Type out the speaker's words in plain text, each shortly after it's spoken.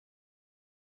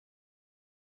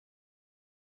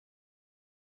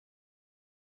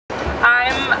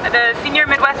the Senior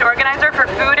Midwest Organizer for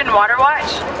Food and Water Watch.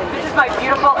 This is my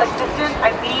beautiful assistant,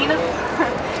 Eileen.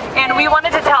 And we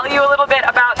wanted to tell you a little bit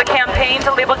about the campaign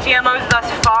to label GMOs thus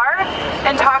far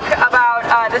and talk about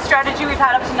the strategy we've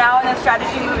had up to now and the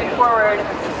strategy moving forward.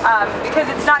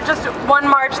 Because it's not just one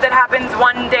march that happens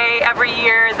one day every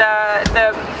year.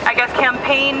 The I guess,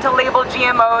 campaign to label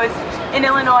GMOs in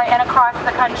Illinois and across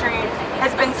the country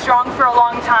has been strong for a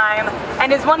long time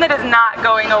and is one that is not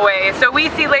going away. So we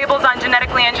see labels on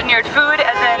genetically engineered food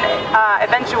as an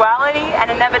eventuality and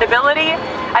inevitability.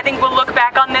 I think we'll look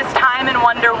back on this time and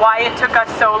wonder why it took us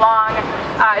so long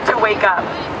to wake up.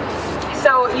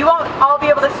 So you won't all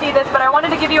be able to see this, but I wanted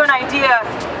to give you an idea.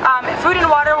 Food and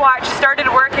Water Watch started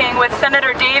working with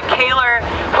Senator Dave Kaler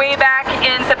way back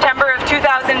in September of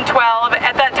 2012.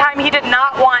 At that time, he did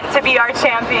not want to be our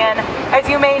champion. As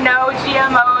you may know,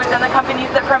 GMOs and the companies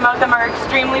that promote them are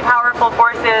extremely powerful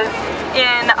forces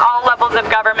in all levels of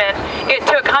government. It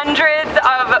took hundreds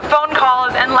of phone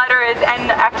calls and letters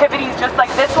and activities just like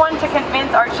this one to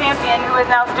convince our champion, who has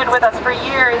now stood with us for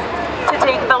years, to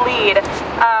take the lead.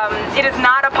 It is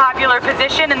not a popular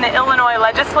position in the Illinois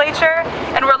legislature,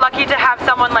 and we're lucky to have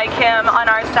someone like him on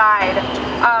our side.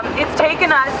 It's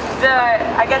taken us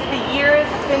the years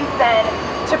since then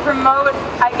to promote,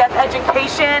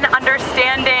 education,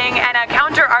 understanding, and a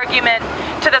counter-argument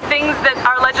to the things that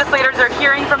our legislators are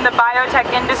hearing from the biotech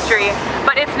industry.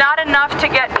 But it's not enough to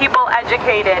get people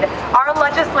educated. Our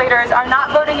legislators are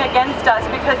not voting against us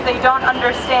because they don't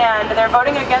understand. They're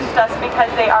voting against us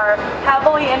because they are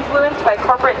heavily influenced by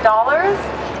corporate dollars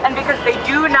and because they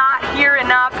do not hear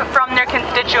enough from their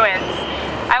constituents.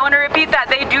 I want to repeat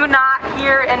that. They do not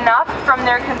hear enough from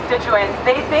their constituents.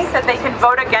 They think that they can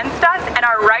vote against us and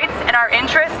our rights and our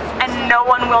interests and no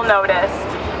one will notice.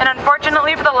 And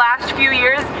unfortunately for the last few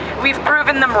years, we've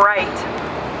proven them right.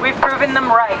 We've proven them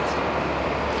right.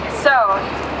 So,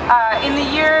 in the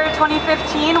year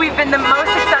 2015, we've been the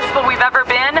most successful we've ever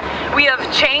been. We have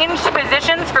changed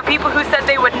positions for people who said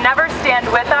they would never stand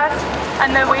with us.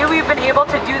 And the way we've been able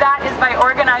to do that is by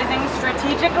organizing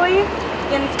strategically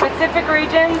in specific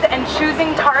regions and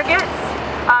choosing targets.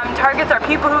 Targets are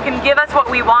people who can give us what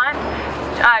we want,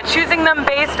 choosing them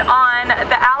based on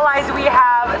the allies we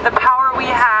have, the power we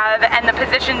have, and the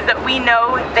positions that we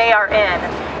know they are in.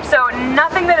 So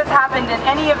nothing that has happened in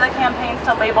any of the campaigns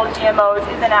to label GMOs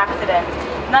is an accident.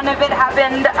 None of it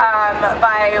happened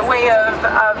by way of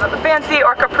fancy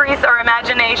or caprice or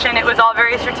imagination. It was all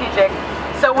very strategic.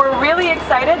 So we're really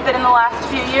excited that in the last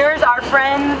few years, our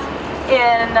friends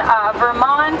in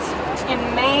Vermont, in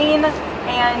Maine,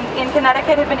 and in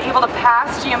Connecticut have been able to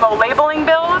pass GMO labeling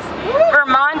bills.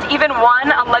 Vermont even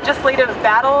won a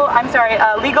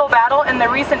legal battle in the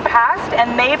recent past,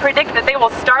 and they predict that they will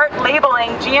start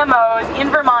labeling GMOs in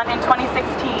Vermont in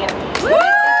 2016.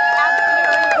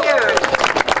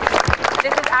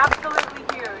 This is absolutely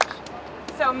huge.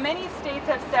 So many states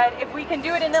have said, if we can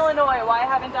do it in Illinois, why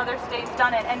haven't other states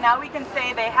done it? And now we can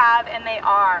say they have and they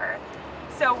are.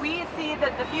 So we see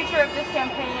that the future of this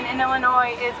campaign in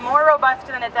Illinois is more robust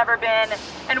than it's ever been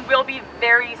and will be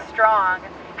very strong.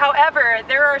 However,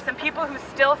 there are some people who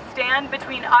still stand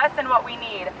between us and what we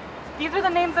need. These are the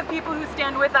names of people who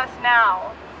stand with us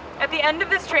now. At the end of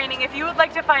this training, if you would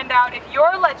like to find out if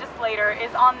your legislator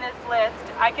is on this list,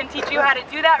 I can teach you how to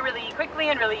do that really quickly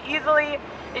and really easily.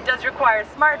 It does require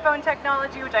smartphone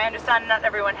technology, which I understand not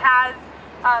everyone has.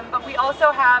 But we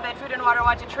also have at Food and Water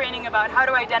Watch a training about how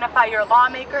to identify your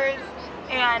lawmakers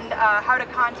and how to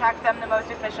contact them the most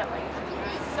efficiently.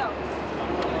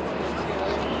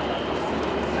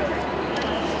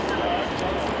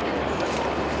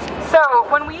 So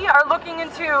when we are looking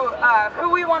into who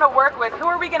we want to work with, who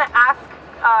are we going to ask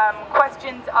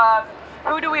questions of,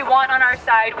 who do we want on our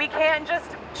side, we can't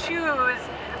just choose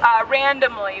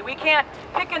randomly. We can't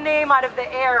pick a name out of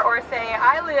the air or say,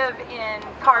 I live in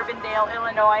Carbondale,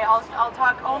 Illinois, I'll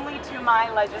talk only to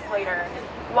my legislator.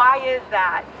 Why is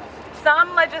that?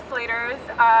 Some legislators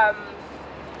are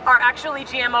actually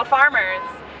GMO farmers.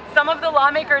 Some of the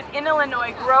lawmakers in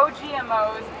Illinois grow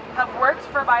GMOs, have worked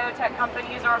for biotech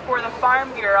companies or for the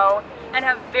Farm Bureau, and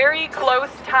have very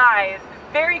close ties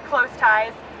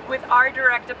with our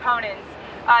direct opponents.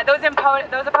 Those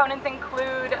opponents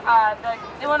include the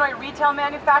Illinois Retail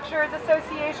Manufacturers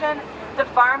Association, the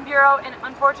Farm Bureau, and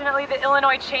unfortunately the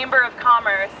Illinois Chamber of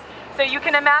Commerce. So you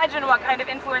can imagine what kind of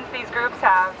influence these groups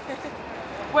have.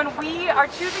 When we are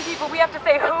choosing people, we have to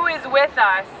say who is with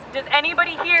us. Does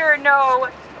anybody here know,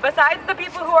 besides the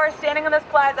people who are standing on this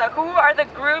plaza, who are the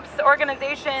groups,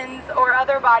 organizations, or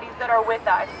other bodies that are with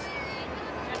us?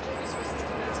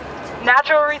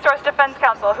 Natural Resource Defense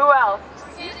Council. Who else?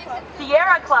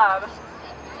 Sierra Club.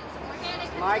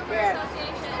 My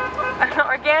cats.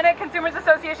 Organic Consumers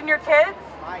Association, your kids?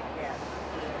 My cats.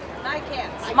 My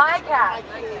cats. My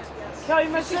cats. Tell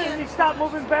your Monsanto you stop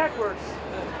moving backwards.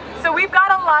 So we've got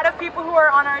a lot of people who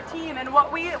are on our team, and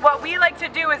what we like to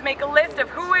do is make a list of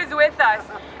who is with us,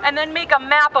 and then make a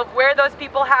map of where those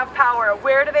people have power,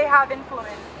 where do they have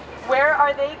influence, where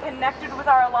are they connected with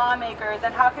our lawmakers,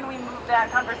 and how can we move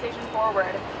that conversation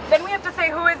forward. Then we have to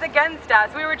say who is against us.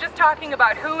 We were just talking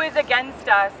about who is against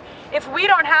us. If we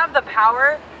don't have the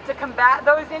power to combat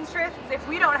those interests, if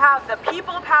we don't have the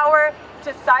people power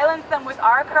to silence them with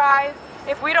our cries,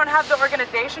 if we don't have the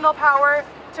organizational power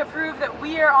to prove that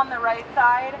we are on the right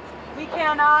side, we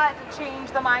cannot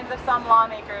change the minds of some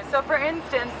lawmakers. So for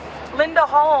instance, Linda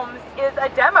Holmes is a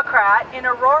Democrat in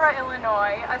Aurora,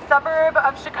 Illinois, a suburb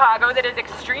of Chicago that is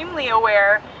extremely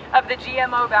aware of the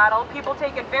GMO battle. People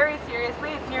take it very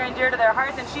seriously, it's near and dear to their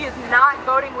hearts, and she is not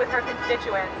voting with her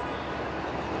constituents.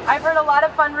 I've heard a lot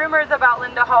of fun rumors about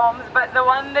Linda Holmes, but the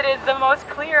one that is the most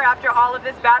clear after all of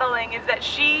this battling is that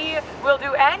she will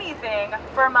do anything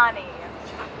for money.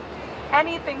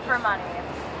 Anything for money.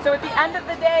 So at the end of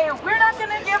the day, we're not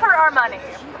going to give her our money.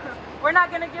 We're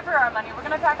not going to give her our money. We're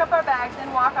going to pack up our bags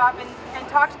and walk off and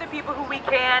talk to the people who we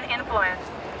can influence.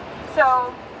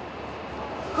 So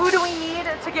who do we need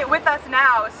to get with us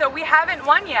now? So we haven't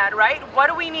won yet, right? What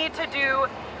do we need to do?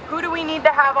 Who do we need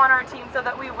to have on our team so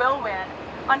that we will win?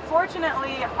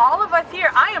 Unfortunately, all of us here,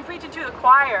 I am preaching to the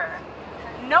choir.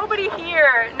 Nobody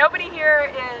here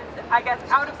is, I guess,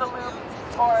 out of the loop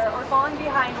or falling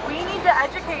behind. We need to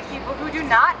educate people who do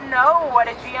not know what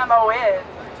a GMO is.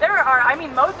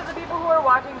 Most of the people who are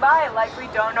walking by likely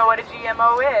don't know what a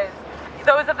GMO is.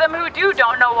 Those of them who do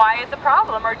don't know why it's a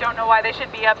problem or don't know why they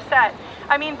should be upset.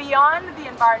 I mean, beyond the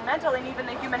environmental and even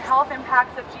the human health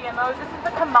impacts of GMOs, this is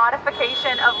the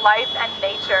commodification of life and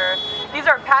nature. These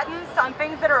are patents on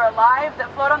things that are alive,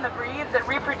 that float on the breeze, that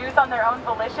reproduce on their own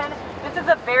volition. This is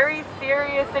a very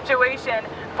serious situation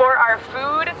for our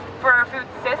food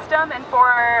system, and for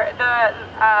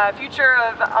the future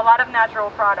of a lot of natural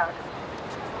products.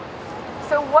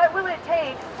 So what will it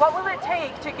take? What will it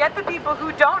take to get the people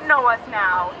who don't know us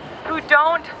now, who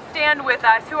don't stand with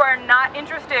us, who are not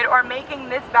interested or making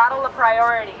this battle a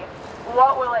priority?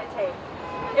 What will it take?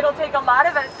 It'll take a lot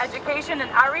of education and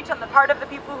outreach on the part of the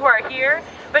people who are here,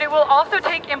 but it will also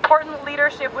take important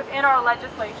leadership within our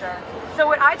legislature. So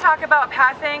when I talk about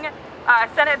passing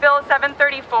Senate Bill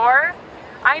 734,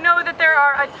 I know that there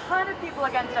are a ton of people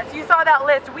against us. You saw that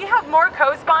list. We have more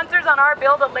co-sponsors on our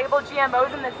bill to label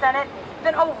GMOs in the Senate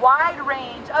than a wide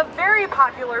range of very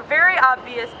popular, very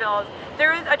obvious bills.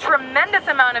 There is a tremendous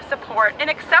amount of support, an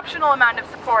exceptional amount of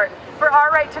support for our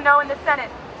right to know in the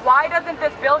Senate. Why doesn't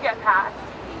this bill get passed?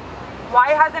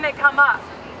 Why hasn't it come up?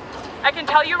 I can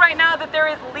tell you right now that there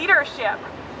is leadership.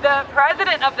 The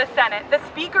president of the Senate, the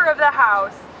Speaker of the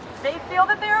House, they feel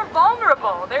that they are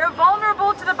vulnerable. They are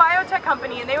vulnerable to the biotech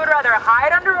company, and they would rather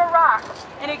hide under a rock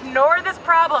and ignore this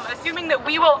problem, assuming that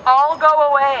we will all go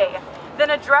away,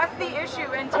 than address the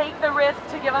issue and take the risk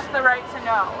to give us the right to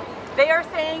know. They are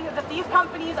saying that these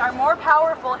companies are more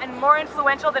powerful and more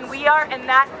influential than we are, and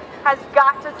that has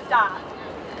got to stop.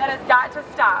 That has got to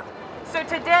stop. So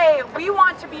today, we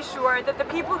want to be sure that the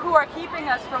people who are keeping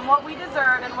us from what we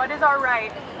deserve and what is our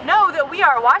right know that we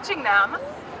are watching them.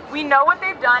 We know what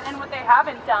they've done and what they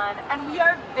haven't done, and we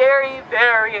are very,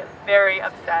 very, very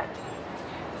upset.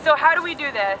 So how do we do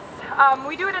this?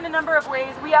 We do it in a number of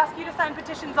ways. We ask you to sign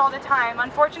petitions all the time.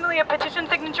 Unfortunately, a petition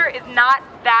signature is not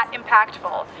that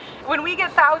impactful. When we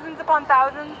get thousands upon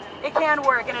thousands, it can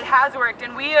work, and it has worked,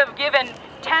 and we have given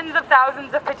tens of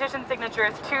thousands of petition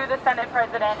signatures to the Senate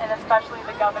President and especially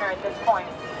the governor at this point.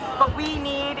 But we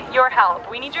need your help.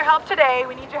 We need your help today.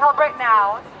 We need your help right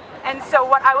now. And so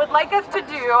what I would like us to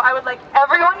do, I would like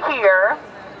everyone here,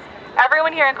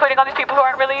 including all these people who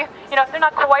aren't really, they're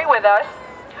not quite with us,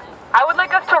 I would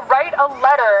like us to write a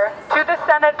letter to the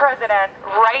Senate President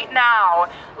right now,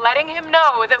 letting him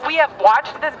know that we have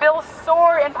watched this bill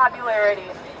soar in popularity.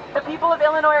 The people of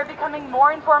Illinois are becoming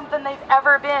more informed than they've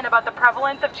ever been about the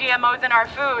prevalence of GMOs in our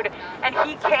food, and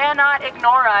he cannot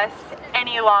ignore us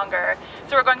any longer.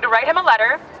 So we're going to write him a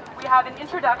letter. We have an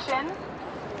introduction,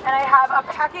 and I have a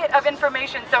packet of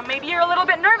information. So maybe you're a little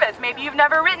bit nervous. Maybe you've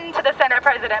never written to the Senate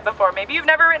President before. Maybe you've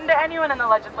never written to anyone in the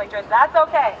legislature. That's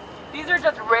okay. These are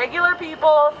just regular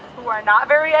people who are not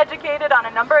very educated on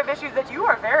a number of issues that you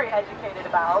are very educated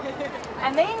about.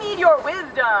 And they need your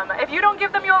wisdom. If you don't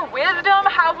give them your wisdom,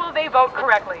 how will they vote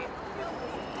correctly?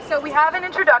 So we have an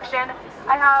introduction.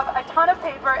 I have a ton of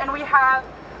paper, and we have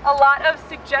a lot of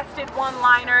suggested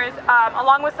one-liners,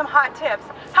 along with some hot tips.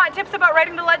 Hot tips about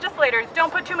writing to legislators.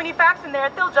 Don't put too many facts in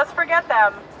there, they'll just forget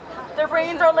them. Their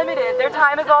brains are limited, their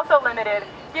time is also limited.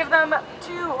 Give them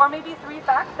 2 or maybe 3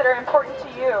 facts that are important to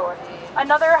you.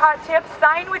 Another hot tip,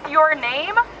 sign with your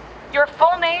name, your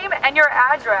full name, and your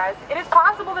address. It is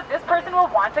possible that this person will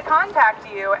want to contact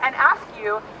you and ask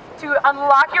you to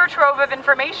unlock your trove of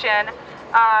information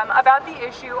about the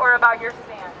issue or about your stance.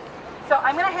 So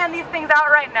I'm going to hand these things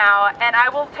out right now, and I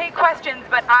will take questions,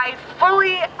 but I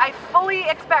fully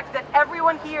expect that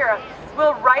everyone here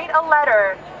will write a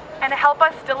letter and help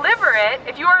us deliver it,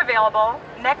 if you are available,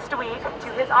 next week to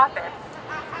his office.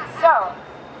 So,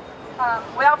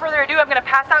 without further ado, I'm going to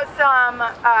pass out some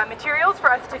materials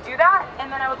for us to do that,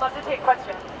 and then I would love to take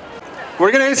questions.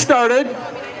 We're going to get started.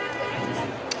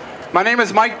 My name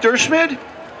is Mike Derschmid.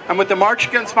 I'm with the March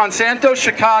Against Monsanto,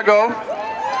 Chicago.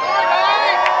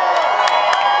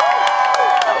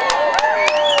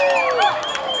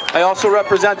 I also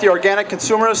represent the Organic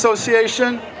Consumer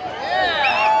Association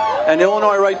and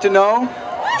Illinois Right to Know,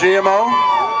 GMO.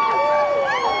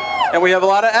 And we have a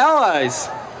lot of allies.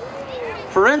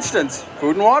 For instance,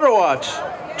 Food and Water Watch,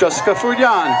 Jessica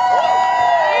Fudyan.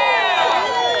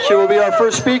 She will be our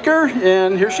first speaker,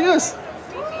 and here she is.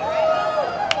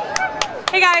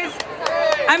 Hey guys,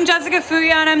 I'm Jessica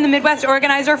Fudyan. I'm the Midwest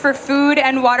organizer for Food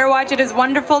and Water Watch. It is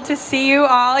wonderful to see you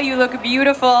all. You look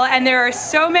beautiful, and there are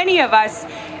so many of us,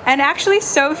 and actually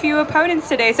so few opponents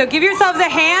today. So give yourselves a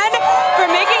hand for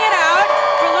making it out,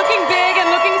 for looking big and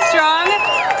looking strong.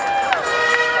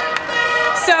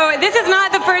 So this is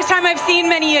not the first time I've seen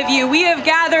many of you. We have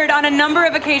gathered on a number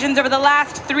of occasions over the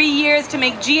last 3 years to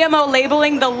make GMO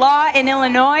labeling the law in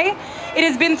Illinois. It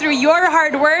has been through your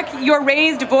hard work, your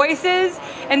raised voices,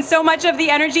 and so much of the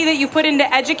energy that you put into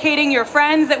educating your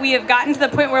friends that we have gotten to the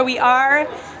point where we are.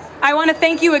 I want to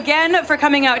thank you again for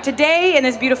coming out today in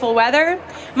this beautiful weather.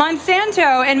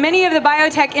 Monsanto and many of the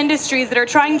biotech industries that are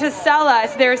trying to sell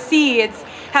us their seeds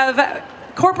have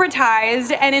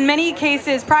corporatized and in many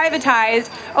cases privatized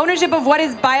ownership of what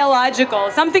is biological,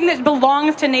 something that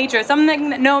belongs to nature, something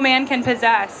that no man can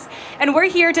possess. And we're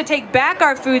here to take back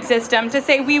our food system, to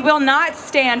say we will not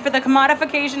stand for the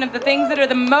commodification of the things that are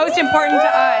the most important to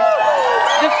us.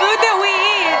 The food that we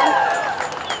eat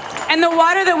and the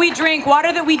water that we drink,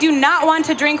 water that we do not want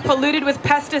to drink polluted with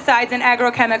pesticides and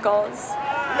agrochemicals.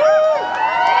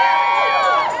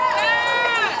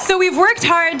 So we've worked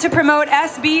hard to promote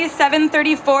SB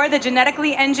 734, the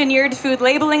Genetically Engineered Food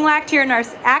Labeling Act here in our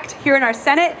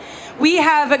Senate. We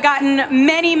have gotten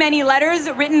many, many letters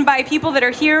written by people that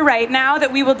are here right now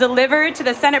that we will deliver to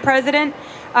the Senate President,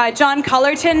 John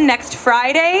Cullerton, next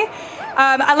Friday.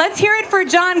 Let's hear it for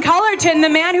John Cullerton, the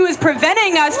man who is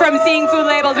preventing us from seeing food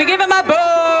labels. We give him a boo!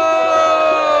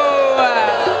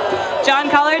 John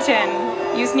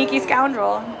Cullerton, you sneaky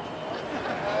scoundrel.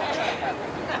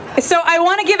 So I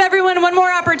want to give everyone one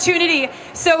more opportunity.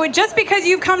 So just because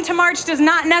you've come to march does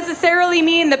not necessarily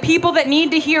mean the people that need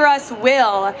to hear us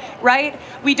will, right?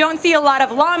 We don't see a lot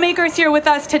of lawmakers here with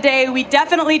us today. We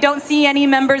definitely don't see any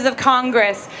members of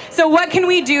Congress. So what can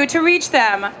we do to reach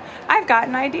them? I've got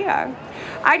an idea.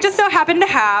 I just so happen to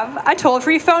have a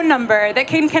toll-free phone number that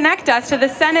can connect us to the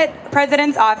Senate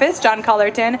President's office, John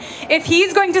Cullerton. If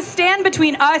he's going to stand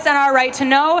between us and our right to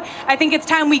know, I think it's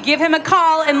time we give him a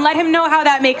call and let him know how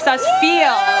that makes us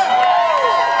feel.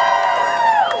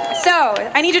 So,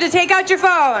 I need you to take out your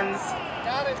phones.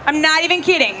 I'm not even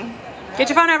kidding. Get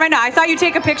your phone out right now. I saw you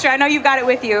take a picture. I know you've got it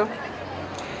with you.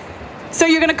 So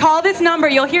you're going to call this number.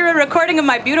 You'll hear a recording of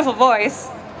my beautiful voice,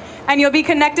 and you'll be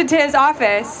connected to his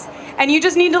office. And you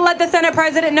just need to let the Senate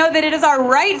President know that it is our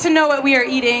right to know what we are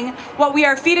eating, what we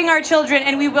are feeding our children,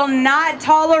 and we will not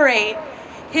tolerate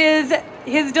his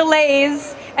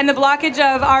delays and the blockage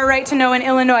of our right to know in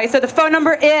Illinois. So the phone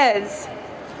number is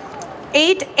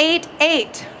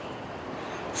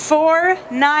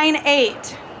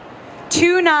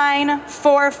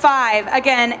 888-498-2945.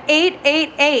 Again,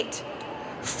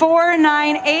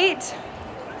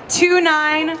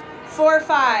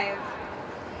 888-498-2945.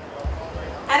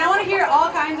 And I want to hear all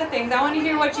kinds of things. I want to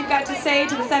hear what you've got to say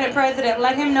to the Senate President.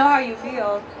 Let him know how you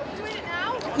feel. Doing it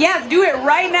now? Yes, do it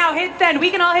right now. Hit send.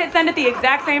 We can all hit send at the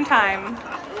exact same time.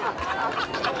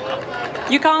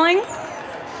 You calling?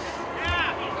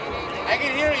 I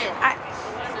can hear you.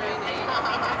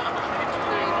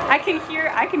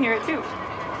 I can hear it too.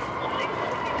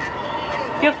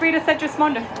 Feel free to set your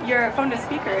phone to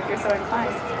speaker if you're so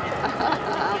inclined.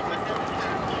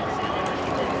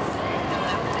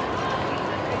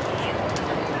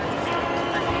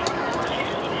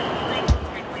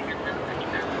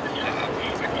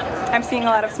 I'm seeing a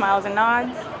lot of smiles and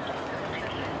nods.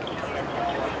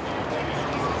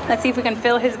 Let's see if we can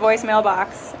fill his voicemail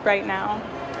box right now.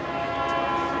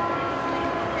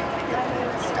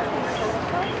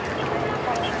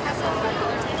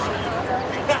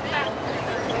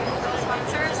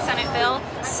 Senate Bill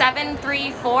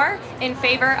 734 in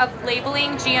favor of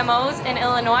labeling GMOs in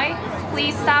Illinois.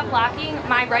 Please stop blocking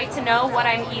my right to know what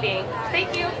I'm eating.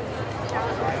 Thank you.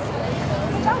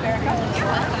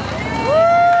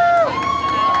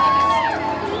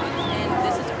 And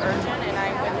this is urgent, and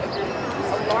I would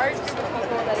a large group of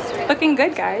people that is Looking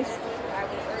good, guys. I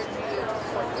would urge you to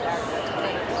support that.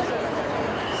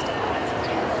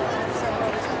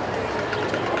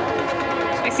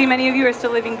 I see many of you are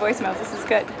still leaving voicemails. This is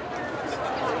good.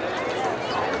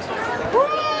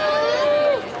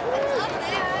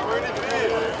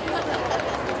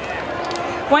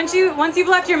 Once you've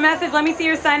left your message, let me see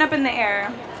your sign up in the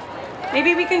air.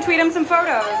 Maybe we can tweet him some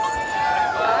photos.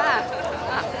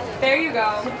 There you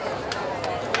go.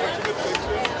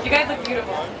 You guys look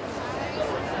beautiful.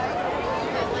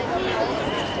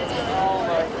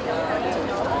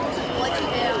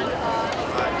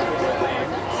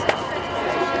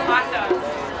 Awesome.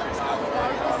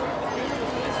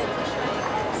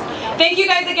 Thank you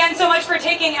guys again so much for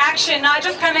taking action, not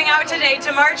just coming out today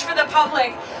to march for the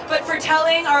public, but for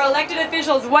telling our elected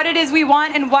officials what it is we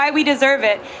want and why we deserve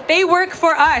it. They work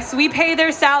for us. We pay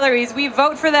their salaries. We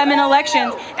vote for them in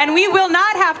elections, and we will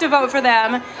not have to vote for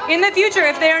them in the future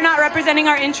if they are not representing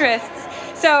our interests.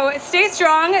 So stay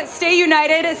strong, stay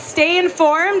united, stay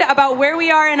informed about where we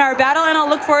are in our battle, and I'll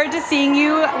look forward to seeing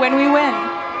you when we win.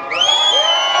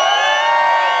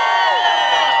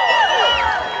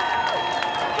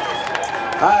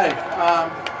 Hi,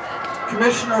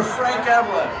 Commissioner Frank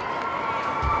Avila.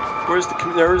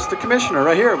 There's the commissioner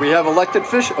right here. We have elected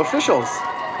officials.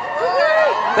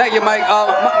 Thank you, Mike.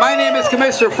 My name is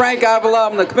Commissioner Frank Avila.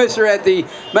 I'm the commissioner at the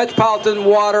Metropolitan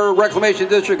Water Reclamation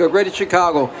District of Greater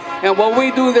Chicago. And what we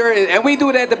do there is, and we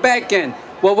do it at the back end,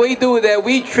 what we do is that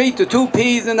we treat the two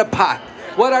peas in the pot.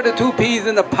 What are the two peas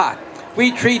in the pot?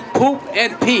 We treat poop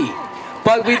and pee.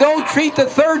 But we don't treat the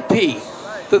third P.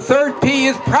 The third P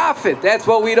is profit. That's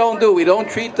what we don't do. We don't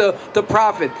treat the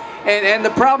profit. And the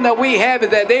problem that we have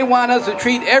is that they want us to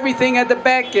treat everything at the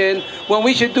back end when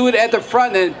we should do it at the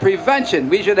front end. Prevention.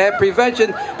 We should have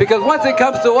prevention because once it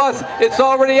comes to us, it's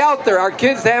already out there. Our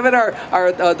kids have it.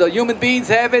 The human beings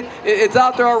have it. It's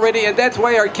out there already, and that's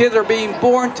why our kids are being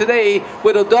born today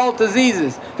with adult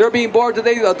diseases. They're being born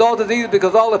today with adult diseases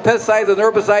because all the pesticides and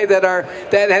herbicides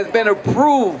that has been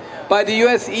approved by the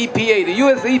U.S. EPA. The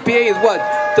U.S. EPA is what?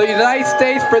 The United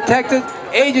States Protected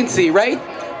Agency, right?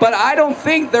 But I don't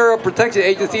think they're a protection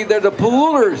agency. They're the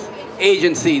polluters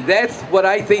agency. That's what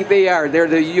I think they are. They're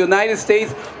the United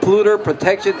States Polluter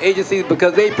Protection Agency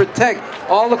because they protect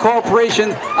all the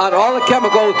corporations on all the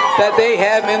chemicals that they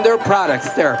have in their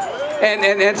products there.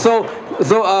 And so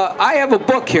I have a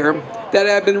book here that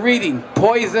I've been reading,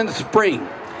 Poison Spring.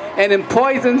 And in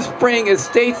Poison Spring, it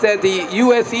states that the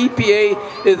U.S.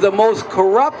 EPA is the most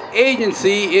corrupt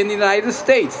agency in the United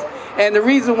States. And the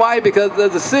reason why, because the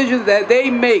decisions that they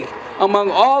make among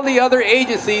all the other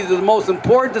agencies is the most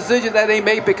important decision that they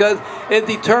make because it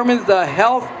determines the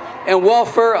health and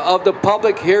welfare of the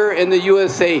public here in the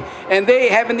USA. And they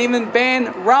haven't even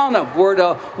banned Roundup, where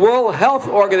the World Health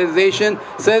Organization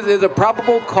says is a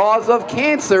probable cause of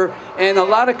cancer. And a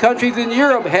lot of countries in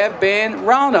Europe have banned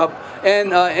Roundup.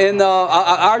 And in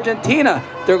Argentina,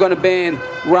 they're going to ban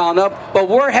Roundup. But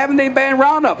where haven't they banned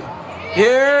Roundup?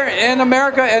 Here in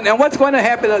America. And what's going to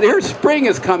happen? Here, spring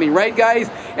is coming, right, guys?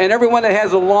 And everyone that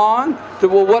has a lawn,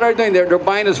 well, what are they doing? They're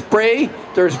buying a spray.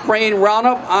 They're spraying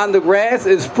Roundup on the grass.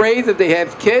 It sprays if they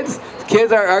have kids.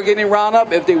 Kids are getting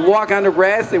Roundup. If they walk on the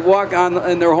grass, they walk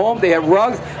in their home, they have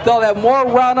rugs. They'll have more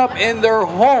Roundup in their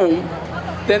home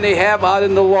than they have out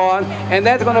in the lawn. And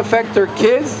that's going to affect their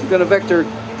kids. It's going to affect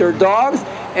their dogs.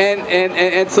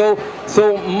 And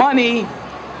so money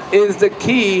is the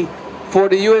key for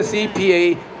the U.S.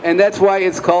 EPA, and that's why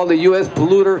it's called the U.S.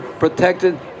 Polluter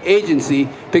Protected Agency,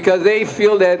 because they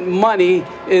feel that money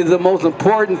is the most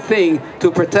important thing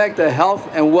to protect the health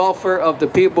and welfare of the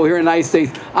people here in the United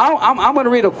States. I'm going to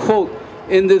read a quote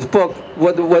in this book,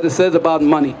 what it says about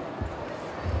money.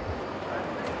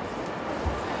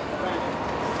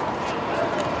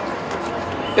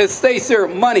 It states here,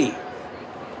 money,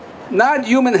 not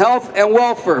human health and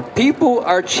welfare. People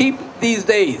are cheap these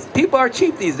days. People are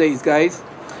cheap these days, guys.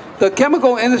 The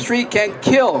chemical industry can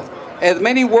kill as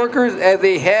many workers as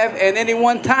they have at any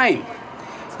one time.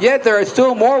 Yet there are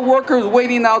still more workers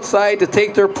waiting outside to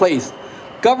take their place.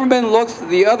 Government looks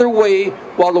the other way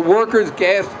while the workers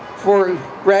gasp for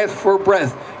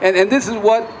breath. And this is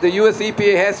what the US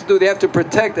EPA has to do. They have to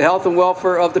protect the health and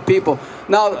welfare of the people.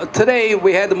 Now, today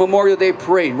we had the Memorial Day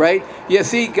parade, right? You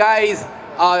see guys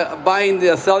selling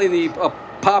the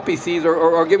poppy seeds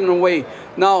or giving them away.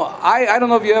 Now, I don't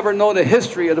know if you ever know the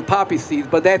history of the poppy seeds,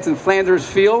 but that's in Flanders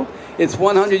Field. It's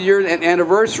 100 years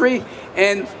anniversary.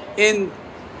 And in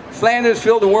Flanders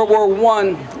Field in World War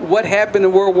I, what happened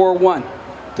in World War I?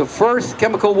 The first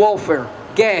chemical warfare,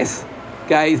 gas,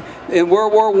 guys. In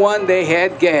World War I, they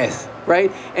had gas,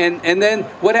 right? And then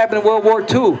what happened in World War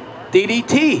II?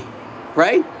 DDT,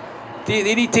 right?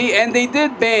 DDT, and they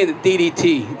did ban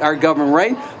DDT, our government,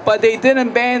 right? But they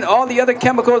didn't ban all the other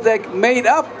chemicals that made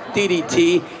up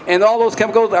DDT, and all those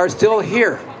chemicals are still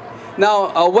here.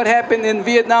 Now, what happened in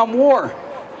Vietnam War?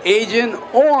 Agent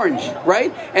Orange,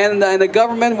 right? And the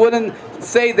government wouldn't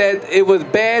say that it was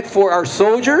bad for our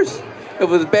soldiers, it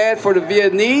was bad for the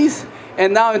Vietnamese,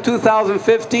 and now in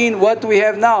 2015, what do we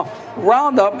have now?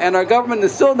 Roundup, and our government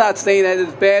is still not saying that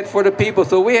it's bad for the people.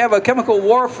 So we have a chemical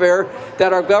warfare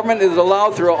that our government is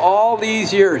allowed through all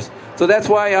these years. So that's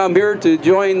why I'm here to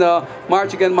join the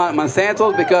March Against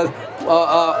Monsanto, because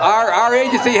our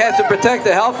agency has to protect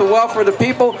the health and welfare of the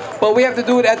people, but we have to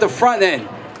do it at the front end.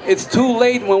 It's too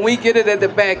late when we get it at the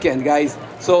back end, guys.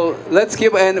 So let's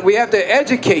keep, and we have to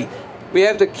educate. We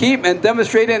have to keep and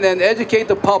demonstrate it and educate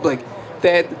the public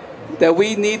that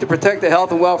we need to protect the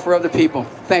health and welfare of the people.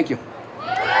 Thank you.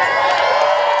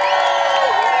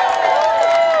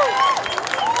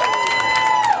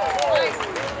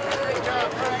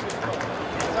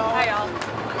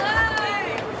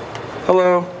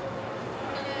 Hello.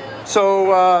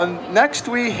 So next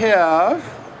we have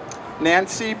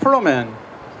Nancy Perlman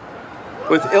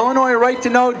with Illinois Right to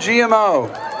Know GMO.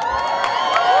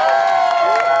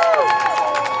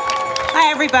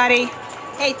 Hi, everybody.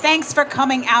 Hey, thanks for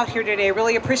coming out here today.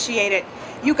 Really appreciate it.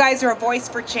 You guys are a voice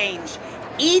for change.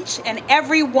 Each and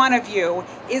every one of you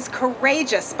is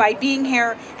courageous by being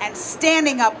here and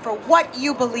standing up for what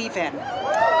you believe in.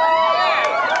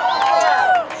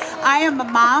 I am a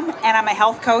mom and I'm a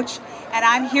health coach, and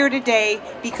I'm here today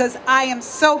because I am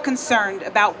so concerned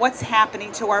about what's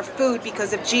happening to our food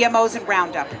because of GMOs and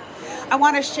Roundup. I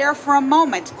want to share for a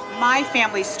moment my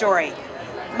family story.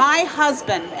 My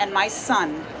husband and my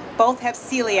son both have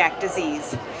celiac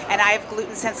disease, and I have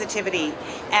gluten sensitivity.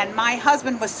 And my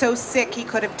husband was so sick he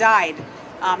could have died.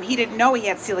 He didn't know he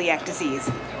had celiac disease.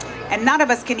 And none of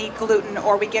us can eat gluten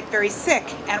or we get very sick.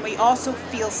 And we also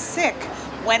feel sick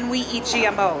when we eat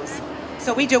GMOs.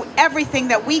 So we do everything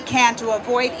that we can to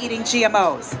avoid eating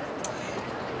GMOs.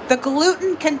 The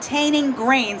gluten-containing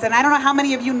grains, and I don't know how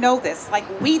many of you know this, like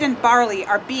wheat and barley,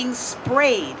 are being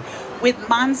sprayed with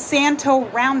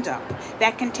Monsanto Roundup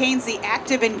that contains the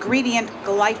active ingredient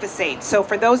glyphosate. So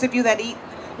for those of you that eat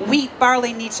wheat,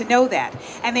 barley, need to know that.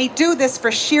 And they do this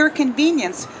for sheer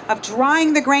convenience of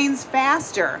drying the grains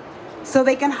faster so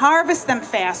they can harvest them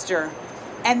faster.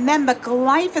 And then the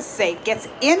glyphosate gets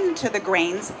into the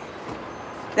grains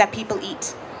that people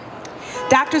eat.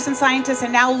 Doctors and scientists are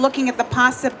now looking at the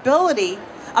possibility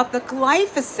of the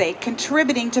glyphosate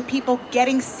contributing to people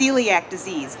getting celiac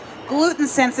disease, gluten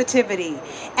sensitivity,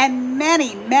 and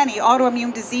many, many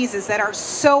autoimmune diseases that are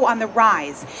so on the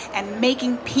rise and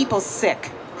making people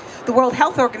sick. The World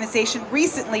Health Organization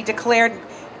recently declared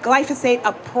glyphosate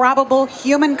a probable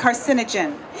human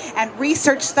carcinogen, and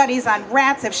research studies on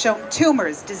rats have shown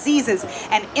tumors, diseases,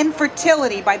 and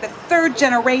infertility by the third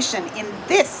generation.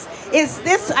 Is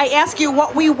this, I ask you,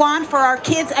 what we want for our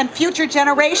kids and future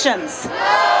generations? No!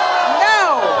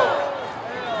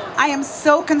 I am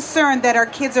so concerned that our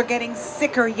kids are getting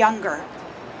sicker younger,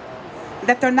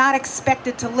 that they're not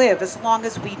expected to live as long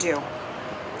as we do.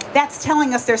 That's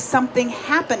telling us there's something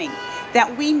happening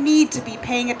that we need to be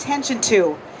paying attention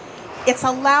to. It's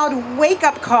a loud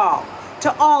wake-up call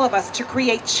to all of us to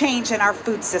create change in our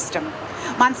food system.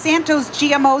 Monsanto's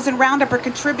GMOs and Roundup are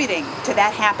contributing to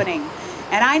that happening.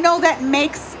 And I know that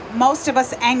makes most of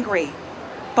us angry,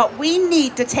 but we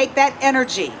need to take that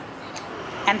energy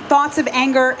and thoughts of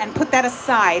anger and put that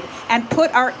aside and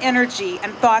put our energy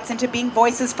and thoughts into being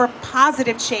voices for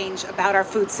positive change about our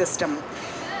food system.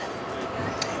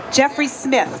 Jeffrey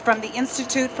Smith from the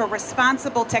Institute for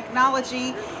Responsible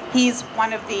Technology, he's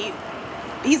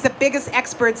the biggest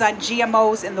experts on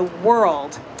GMOs in the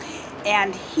world,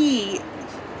 and he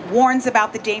warns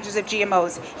about the dangers of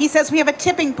GMOs. He says we have a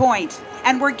tipping point,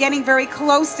 and we're getting very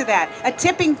close to that. A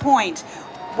tipping point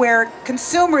where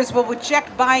consumers will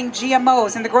reject buying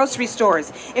GMOs in the grocery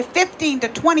stores. If 15 to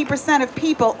 20% of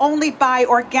people only buy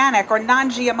organic or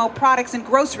non-GMO products in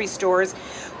grocery stores,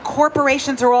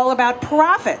 Corporations are all about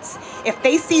profits. If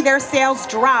they see their sales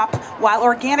drop while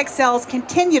organic sales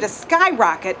continue to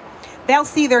skyrocket, they'll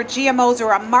see their GMOs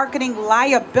are a marketing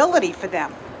liability for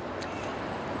them.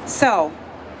 So,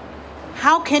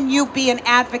 how can you be an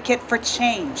advocate for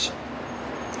change?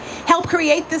 Help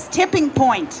create this tipping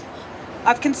point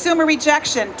of consumer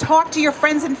rejection. Talk to your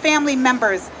friends and family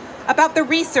members about the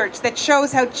research that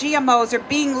shows how GMOs are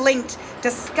being linked to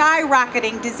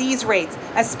skyrocketing disease rates,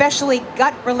 especially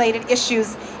gut-related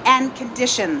issues and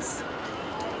conditions.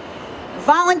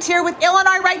 Volunteer with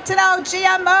Illinois Right to Know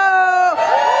GMO!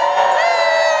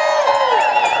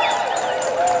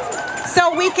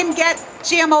 So we can get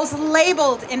GMOs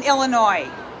labeled in Illinois.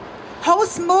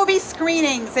 Host movie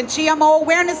screenings and GMO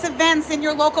awareness events in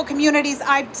your local communities.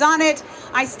 I've done it.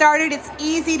 I started. It's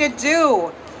easy to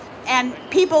do. And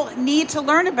people need to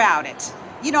learn about it.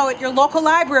 You know, at your local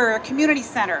library or community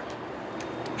center.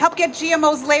 Help get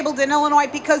GMOs labeled in Illinois,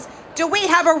 because do we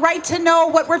have a right to know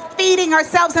what we're feeding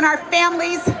ourselves and our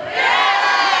families? Yes!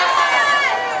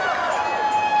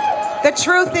 The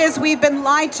truth is, we've been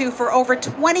lied to for over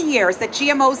 20 years that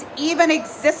GMOs even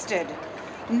existed.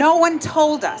 No one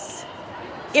told us.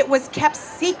 It was kept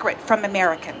secret from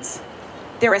Americans.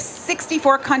 There are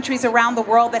 64 countries around the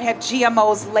world that have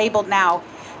GMOs labeled now.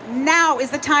 Now is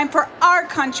the time for our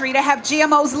country to have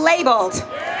GMOs labeled.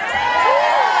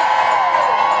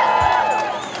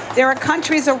 There are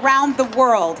countries around the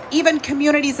world, even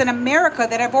communities in America,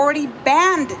 that have already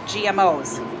banned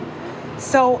GMOs.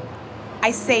 So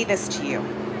I say this to you.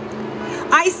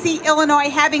 I see Illinois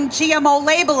having GMO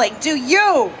labeling. Do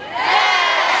you?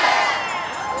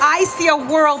 I see a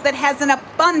world that has an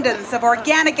abundance of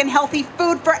organic and healthy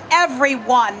food for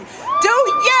everyone. Do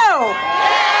you?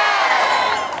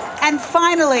 And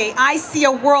finally, I see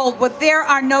a world where there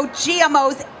are no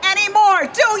GMOs anymore.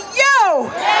 Do you?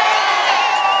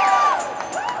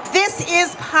 This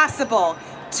is possible.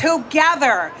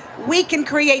 Together, we can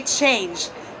create change.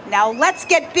 Now let's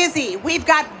get busy. We've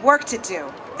got work to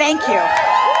do. Thank you.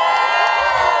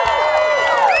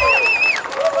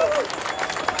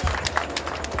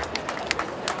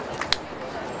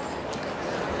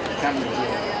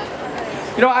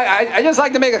 You know, I just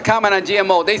like to make a comment on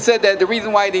GMO. They said that the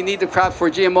reason why they need the crops for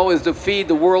GMO is to feed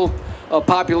the world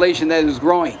population that is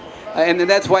growing. And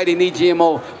that's why they need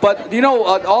GMO. But, you know,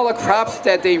 all the crops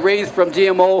that they raise from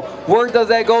GMO, where does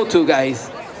that go to,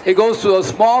 guys? It goes to a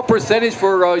small percentage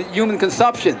for human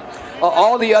consumption.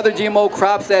 All the other GMO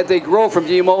crops that they grow from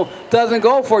GMO doesn't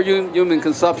go for human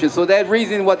consumption. So that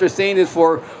reason, what they're saying is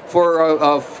for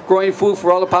growing food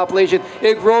for all the population,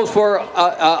 it grows for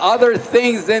other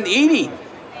things than eating.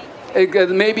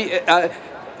 Maybe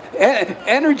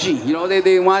energy, you know,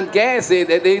 they want gas,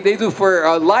 they do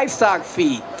for livestock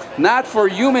feed, not for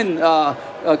human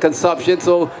consumption.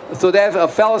 So that a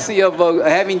fallacy of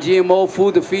having GMO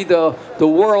food to feed the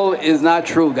world is not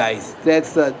true, guys.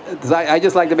 That's I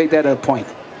just like to make that a point.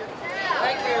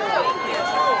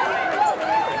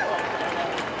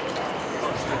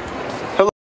 Hello.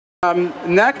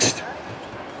 Next,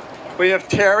 we have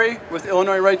Terry with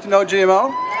Illinois Right to Know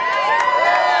GMO.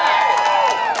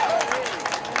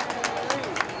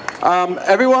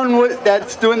 Everyone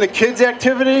that's doing the kids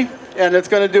activity and it's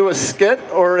going to do a skit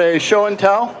or a show and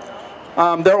tell,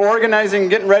 they're organizing and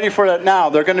getting ready for that now.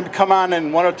 They're going to come on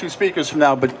in 1 or 2 speakers from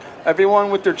now. But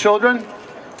everyone with their children,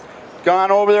 go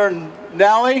on over there. And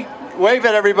Nally, wave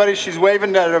at everybody. She's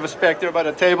waving at us back there by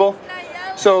the table.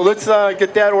 So let's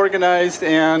get that organized,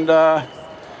 and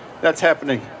that's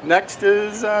happening. Next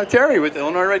is Terry with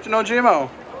Illinois Right to Know GMO.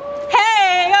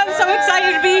 Hey, I'm so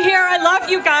excited to be here. I love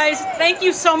you guys. Thank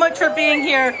you so much for being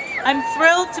here. I'm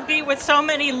thrilled to be with so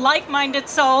many like-minded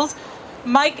souls.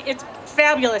 Mike, it's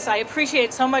fabulous. I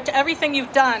appreciate so much everything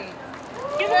you've done.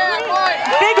 Big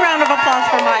round of applause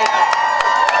for Mike.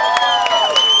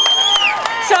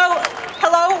 So,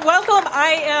 hello, welcome.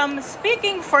 I am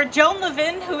speaking for Joan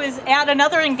Levin, who is at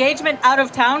another engagement out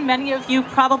of town. Many of you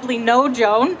probably know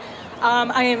Joan.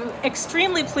 I am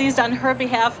extremely pleased on her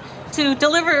behalf to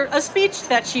deliver a speech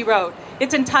that she wrote.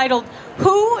 It's entitled,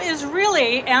 "Who is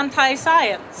Really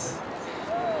Anti-Science?"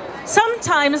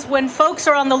 Sometimes when folks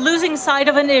are on the losing side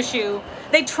of an issue,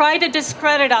 they try to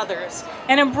discredit others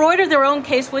and embroider their own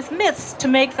case with myths to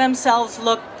make themselves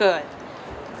look good.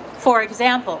 For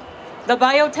example, the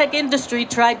biotech industry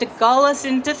tried to gull us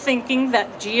into thinking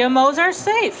that GMOs are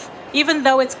safe, even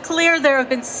though it's clear there have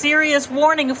been serious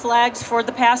warning flags for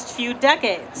the past few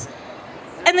decades.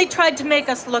 And they tried to make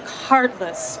us look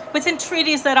heartless with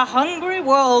entreaties that a hungry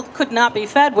world could not be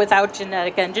fed without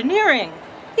genetic engineering,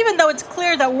 even though it's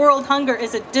clear that world hunger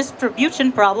is a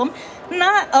distribution problem,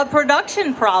 not a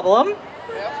production problem.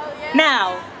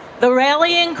 Now, The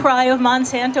rallying cry of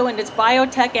Monsanto and its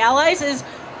biotech allies is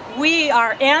we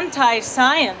are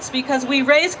anti-science because we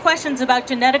raise questions about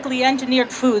genetically engineered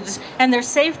foods and their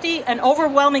safety and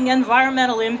overwhelming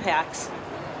environmental impacts.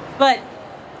 But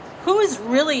who's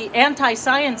really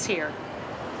anti-science here?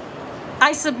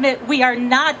 I submit we are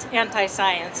not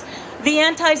anti-science. The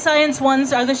anti-science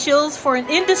ones are the shills for an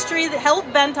industry that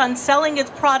hell-bent on selling its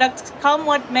products come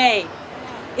what may.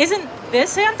 Isn't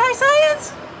this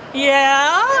anti-science?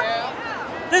 Yeah?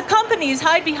 The companies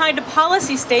hide behind a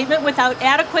policy statement without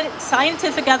adequate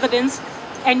scientific evidence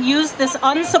and use this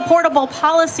unsupportable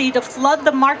policy to flood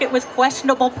the market with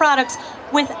questionable products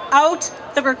without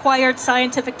the required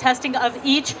scientific testing of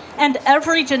each and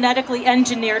every genetically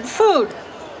engineered food.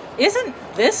 Isn't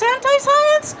this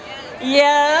anti-science?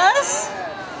 Yes.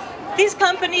 These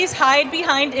companies hide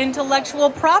behind intellectual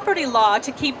property law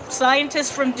to keep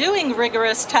scientists from doing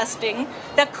rigorous testing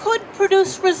that could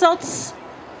produce results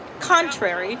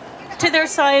contrary to their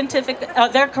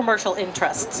their commercial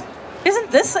interests.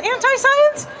 Isn't this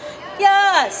anti-science?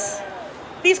 Yes.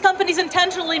 These companies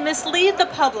intentionally mislead the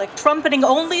public, trumpeting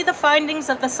only the findings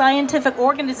of the scientific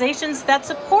organizations that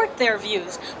support their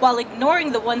views, while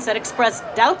ignoring the ones that express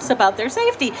doubts about their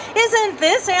safety. Isn't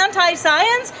this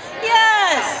anti-science?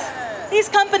 Yes. These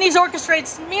companies orchestrate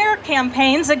smear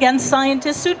campaigns against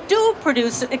scientists who do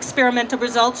produce experimental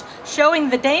results showing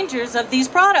the dangers of these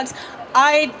products.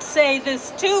 I'd say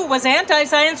this too was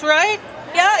anti-science, right?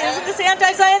 Yeah, isn't this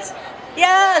anti-science?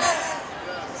 Yes.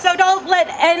 So don't let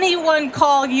anyone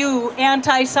call you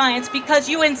anti-science because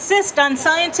you insist on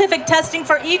scientific testing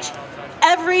for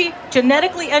every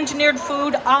genetically engineered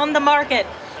food on the market.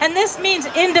 And this means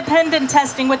independent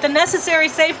testing with the necessary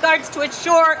safeguards to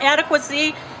ensure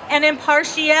adequacy and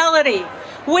impartiality.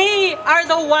 We are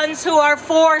the ones who are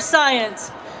for science.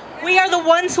 We are the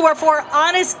ones who are for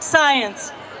honest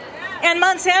science. And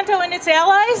Monsanto and its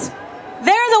allies,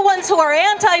 they're the ones who are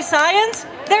anti-science.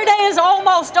 Their day is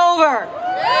almost over.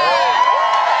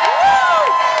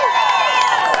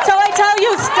 So I tell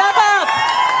you, step up,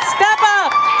 step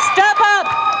up, step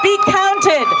up, be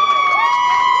counted,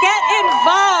 get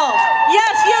involved.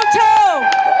 Yes, you too.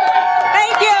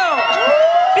 Thank you.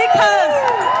 Because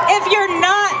if you're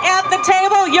not at the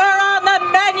table, you're on the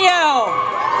menu.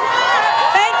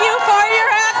 Thank you for your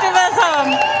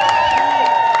activism.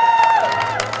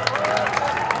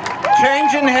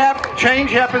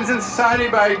 Change happens in society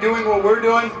by doing what we're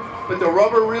doing, but the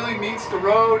rubber really meets the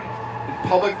road in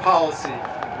public policy.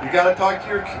 You got to talk to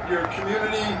your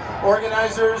community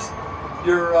organizers,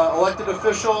 your elected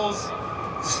officials,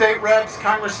 state reps,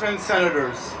 congressmen,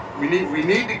 senators. We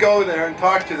need to go there and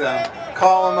talk to them.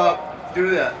 Call them up.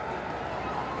 Do that.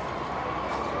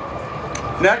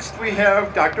 Next we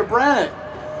have Dr. Brannick.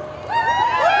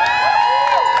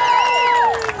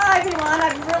 Hi everyone,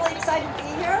 I'm really excited to be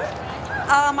here.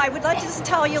 I would like to just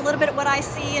tell you a little bit of what I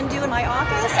see and do in my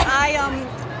office.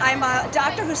 I'm a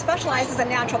doctor who specializes in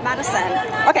natural medicine.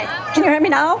 Okay, can you hear me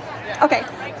now? Okay,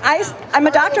 I'm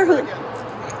a doctor who...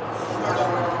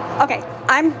 Okay,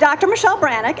 I'm Dr. Michelle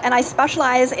Brannick, and I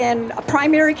specialize in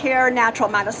primary care natural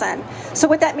medicine. So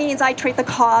what that means, I treat the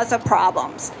cause of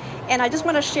problems. And I just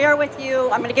want to share with you,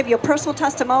 I'm going to give you a personal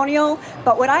testimonial,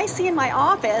 but what I see in my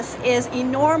office is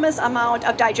enormous amount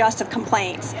of digestive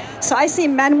complaints. So I see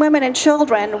men, women, and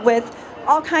children with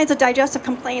all kinds of digestive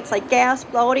complaints like gas,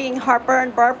 bloating,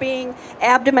 heartburn, burping,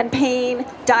 abdomen pain,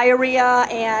 diarrhea,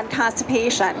 and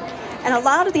constipation. And a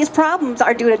lot of these problems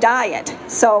are due to diet.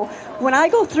 So when I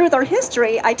go through their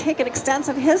history, I take an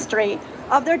extensive history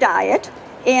of their diet.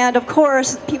 And of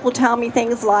course, people tell me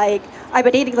things like, I've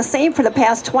been eating the same for the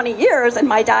past 20 years and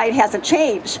my diet hasn't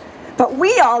changed. But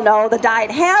we all know the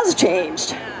diet has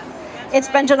changed. It's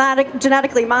been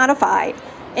genetically modified.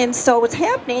 And so what's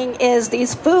happening is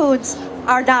these foods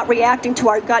are not reacting to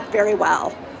our gut very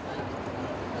well.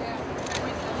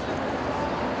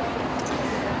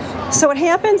 So what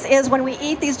happens is when we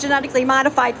eat these genetically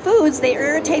modified foods, they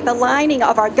irritate the lining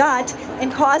of our gut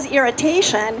and cause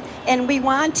irritation, and we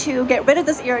want to get rid of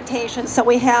this irritation, so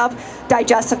we have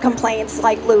digestive complaints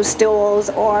like loose stools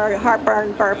or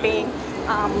heartburn, burping,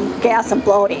 gas and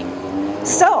bloating.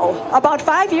 So about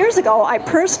 5 years ago, I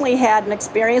personally had an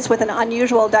experience with an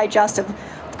unusual digestive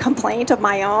complaint of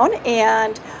my own,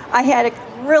 and I had a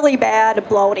really bad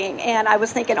bloating, and I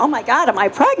was thinking, oh my God, am I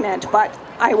pregnant? But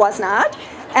I was not.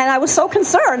 And I was so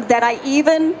concerned that I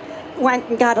even went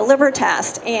and got a liver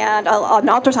test and an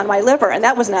ultrasound on my liver, and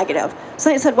that was negative.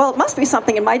 So I said, well, it must be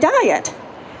something in my diet.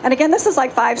 And again, this is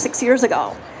like 5-6 years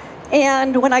ago.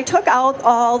 And when I took out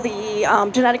all the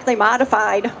genetically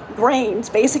modified grains,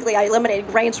 basically I eliminated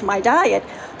grains from my diet,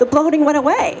 the bloating went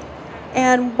away.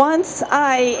 And once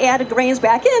I added grains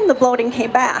back in, the bloating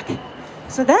came back.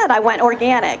 So then I went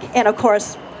organic, and of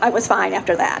course, I was fine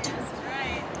after that.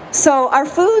 So our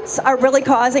foods are really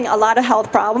causing a lot of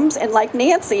health problems, and like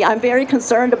Nancy, I'm very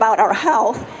concerned about our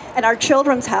health and our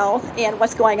children's health and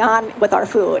what's going on with our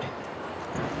food.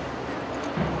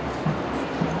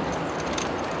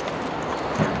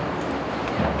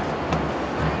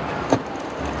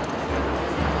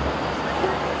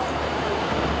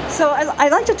 So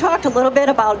I'd like to talk a little bit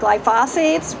about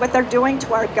glyphosates, what they're doing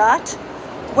to our gut.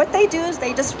 What they do is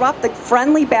they disrupt the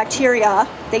friendly bacteria,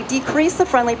 they decrease the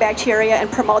friendly bacteria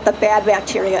and promote the bad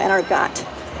bacteria in our gut.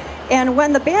 And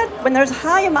when there's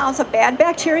high amounts of bad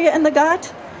bacteria in the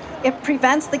gut, it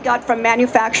prevents the gut from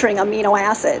manufacturing amino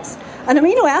acids. And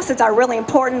amino acids are really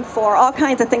important for all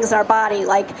kinds of things in our body,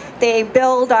 like they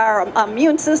build our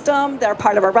immune system, they're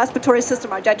part of our respiratory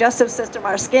system, our digestive system,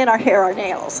 our skin, our hair, our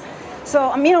nails. So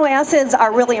amino acids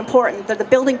are really important. They're the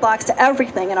building blocks to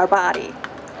everything in our body.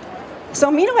 So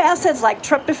amino acids like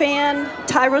tryptophan,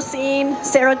 tyrosine,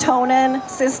 serotonin,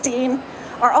 cysteine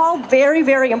are all very,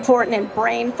 very important in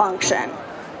brain function.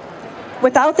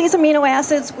 Without these amino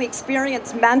acids, we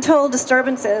experience mental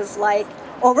disturbances like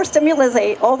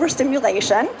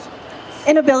overstimulation,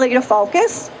 inability to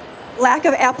focus, lack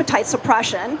of appetite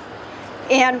suppression,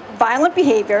 and violent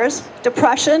behaviors,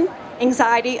 depression,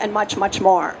 anxiety, and much, much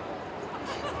more.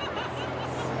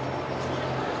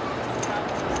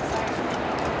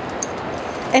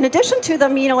 In addition to the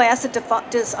amino acid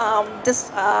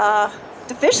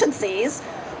deficiencies,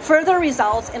 further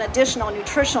results in additional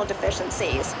nutritional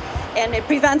deficiencies, and it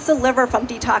prevents the liver from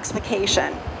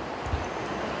detoxification.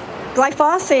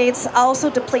 Glyphosates also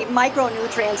deplete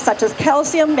micronutrients such as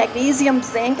calcium, magnesium,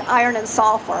 zinc, iron, and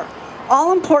sulfur,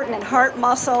 all important in heart,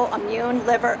 muscle, immune,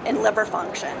 liver, and liver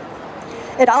function.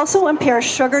 It also impairs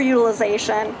sugar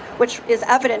utilization, which is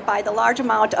evident by the large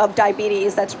amount of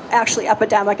diabetes that's actually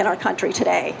epidemic in our country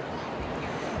today.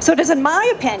 So it is in my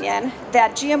opinion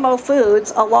that GMO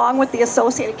foods, along with the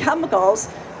associated chemicals,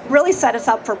 really set us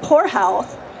up for poor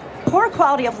health, poor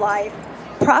quality of life,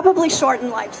 probably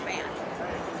shortened lifespan.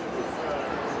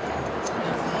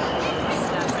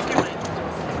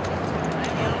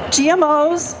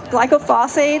 GMOs,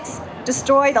 glyphosates,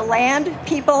 destroy the land,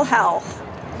 people, health.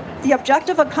 The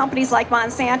objective of companies like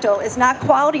Monsanto is not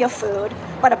quality of food,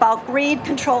 but about greed,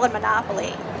 control, and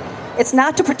monopoly. It's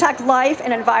not to protect life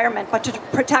and environment, but to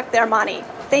protect their money.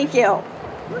 Thank you.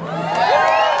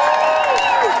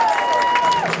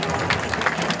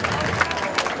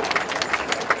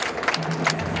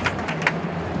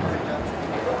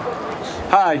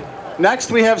 Hi.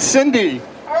 Next we have Cindy.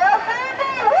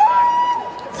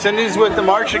 Cindy's with the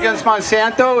March Against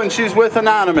Monsanto, and she's with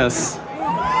Anonymous.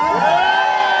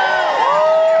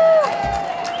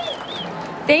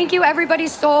 Thank you everybody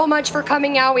so much for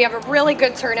coming out. We have a really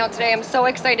good turnout today. I'm so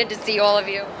excited to see all of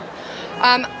you.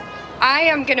 I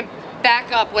am gonna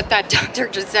back up what that doctor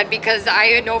just said, because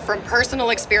I know from personal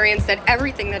experience that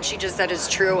everything that she just said is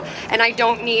true, and I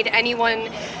don't need anyone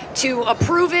to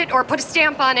approve it or put a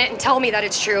stamp on it and tell me that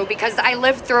it's true, because I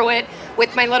lived through it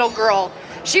with my little girl.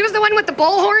 She was the one with the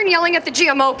bullhorn yelling at the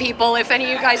GMO people, if any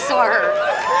of you guys saw her.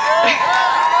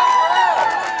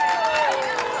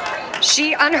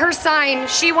 She, on her sign,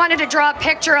 she wanted to draw a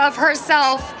picture of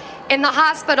herself in the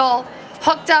hospital,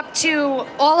 hooked up to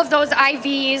all of those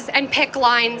IVs and PICC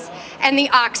lines and the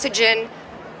oxygen.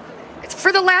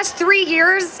 For the last 3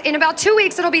 years, in about 2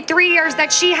 weeks, it'll be 3 years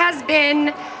that she has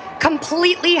been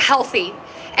completely healthy.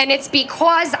 And it's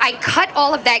because I cut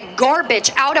all of that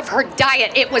garbage out of her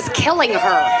diet. It was killing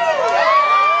her.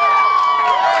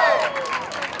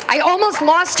 I almost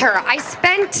lost her. I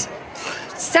spent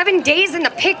 7 days in the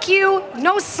PICU,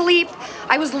 no sleep.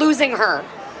 I was losing her.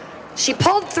 She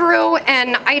pulled through,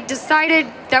 and I decided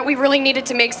that we really needed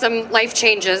to make some life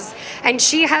changes. And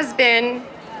she has been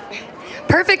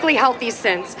perfectly healthy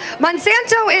since.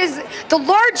 Monsanto is the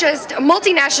largest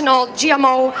multinational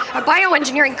GMO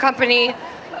bioengineering company.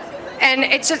 And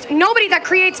it's just nobody that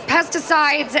creates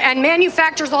pesticides and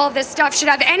manufactures all of this stuff should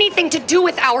have anything to do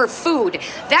with our food.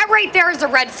 That right there is a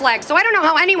red flag. So I don't know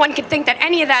how anyone could think that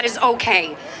any of that is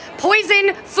okay.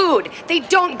 Poison, food, they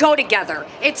don't go together.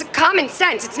 It's common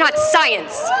sense, it's not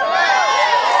science.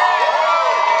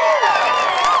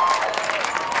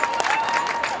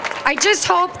 I just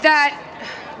hope that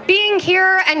being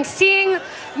here and seeing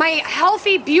my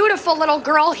healthy, beautiful little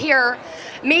girl here,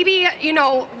 maybe, you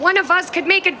know, one of us could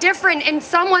make a difference in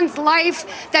someone's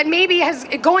life that maybe is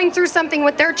going through something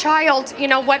with their child, you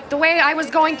know, the way I was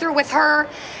going through with her.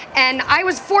 And I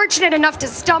was fortunate enough to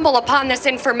stumble upon this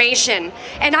information,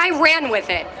 and I ran with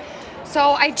it. So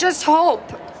I just hope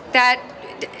that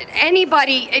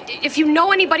anybody, if you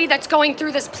know anybody that's going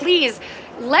through this, please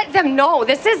let them know.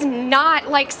 This is not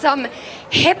like some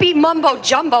hippie mumbo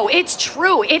jumbo. It's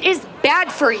true. It is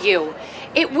bad for you.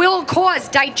 It will cause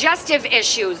digestive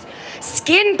issues,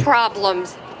 skin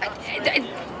problems.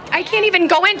 I can't even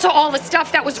go into all the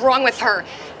stuff that was wrong with her.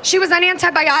 She was on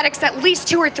antibiotics at least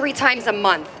 2 or 3 times a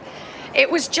month. It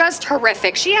was just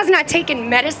horrific. She has not taken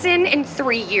medicine in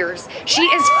 3 years. She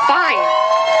is fine.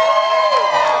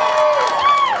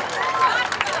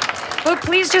 But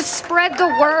please just spread the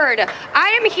word. I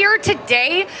am here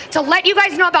today to let you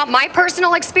guys know about my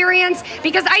personal experience,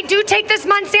 because I do take this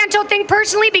Monsanto thing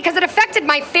personally because it affected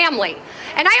my family.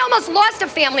 And I almost lost a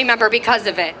family member because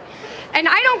of it. And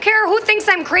I don't care who thinks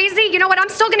I'm crazy. You know what? I'm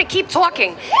still going to keep talking.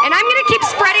 And I'm going to keep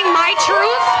spreading my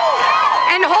truth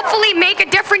and hopefully make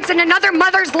a difference in another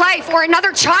mother's life or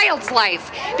another child's life.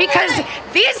 Because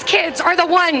these kids are the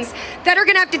ones that are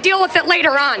going to have to deal with it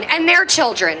later on, and their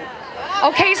children.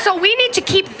 Okay, so we need to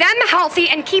keep them healthy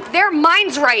and keep their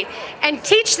minds right and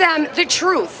teach them the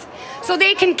truth so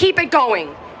they can keep it going.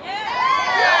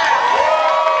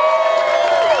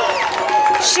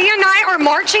 She and I are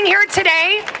marching here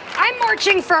today. I'm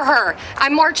marching for her.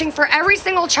 I'm marching for every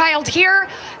single child here,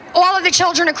 all of the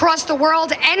children across the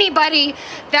world, anybody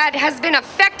that has been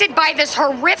affected by this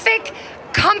horrific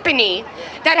company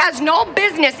that has no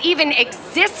business even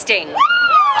existing.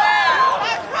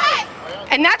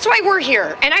 And that's why we're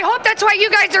here. And I hope that's why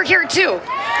you guys are here too.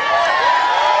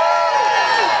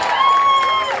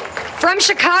 From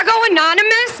Chicago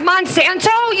Anonymous,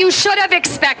 Monsanto, you should have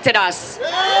expected us.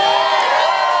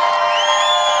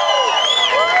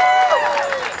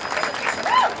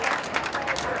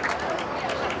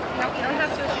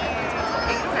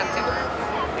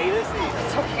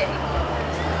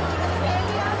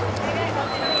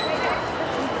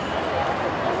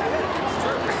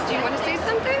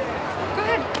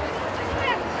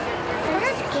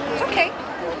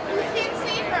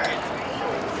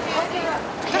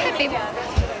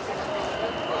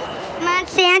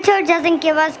 Monsanto doesn't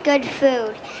give us good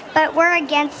food, but we're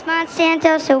against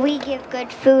Monsanto, so we give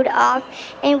good food off,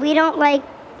 and we don't like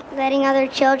letting other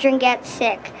children get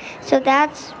sick. So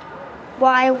that's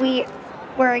why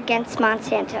we're against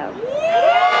Monsanto.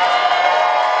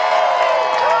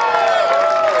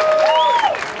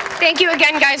 Thank you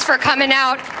again, guys, for coming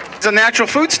out. It's a natural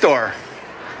food store.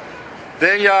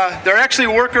 They're actually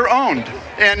worker-owned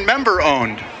and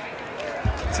member-owned.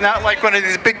 It's not like one of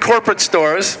these big corporate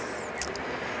stores.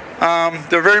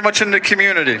 They're very much in the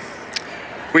community.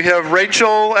 We have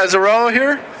Rachel Azzarello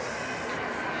here.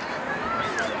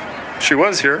 She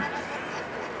was here.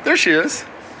 There she is.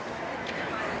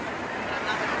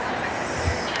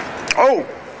 Oh,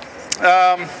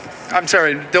 I'm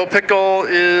sorry. Dill Pickle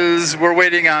is, we're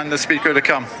waiting on the speaker to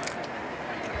come.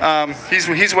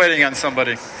 He's waiting on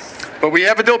somebody. But we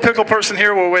have a Dill Pickle person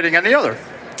here. We're waiting on the other.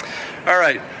 All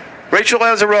right. Rachel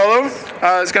Azzarello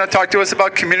is going to talk to us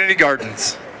about community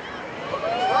gardens.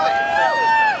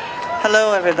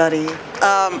 Hello, everybody.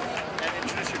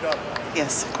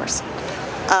 Yes, of course.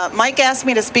 Mike asked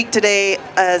me to speak today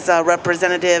as a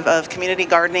representative of community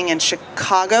gardening in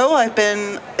Chicago. I've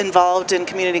been involved in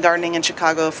community gardening in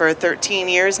Chicago for 13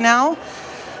 years now.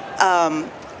 I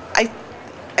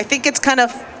think it's kind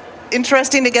of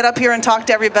interesting to get up here and talk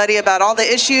to everybody about all the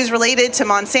issues related to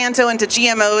Monsanto and to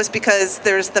GMOs, because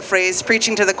there's the phrase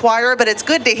preaching to the choir, but it's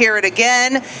good to hear it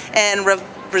again and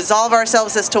resolve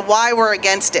ourselves as to why we're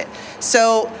against it.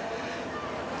 So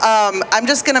I'm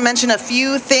just going to mention a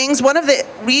few things. One of the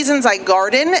reasons I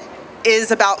garden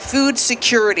is about food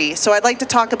security. So I'd like to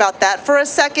talk about that for a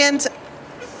second.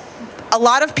 A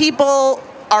lot of people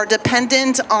are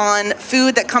dependent on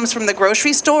food that comes from the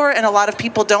grocery store, and a lot of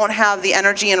people don't have the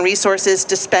energy and resources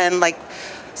to spend, like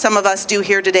some of us do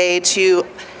here today, to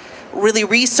really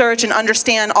research and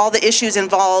understand all the issues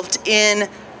involved in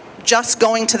just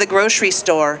going to the grocery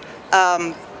store.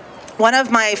 One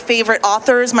of my favorite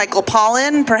authors, Michael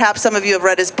Pollan, perhaps some of you have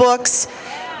read his books,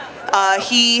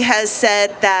 he has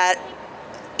said that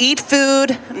eat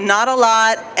food, not a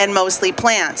lot, and mostly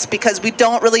plants, because we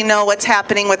don't really know what's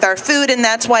happening with our food, and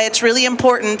that's why it's really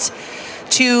important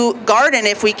to garden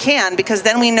if we can, because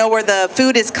then we know where the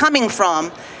food is coming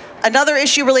from. Another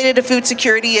issue related to food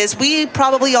security is we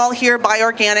probably all here buy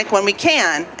organic when we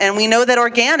can, and we know that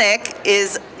organic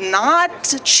is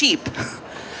not cheap,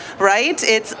 right?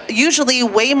 It's usually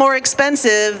way more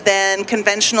expensive than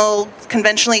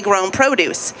conventionally grown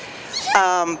produce.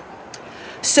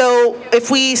 So if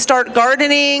we start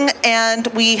gardening and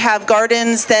we have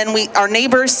gardens, then our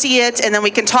neighbors see it, and then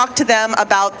we can talk to them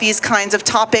about these kinds of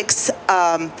topics.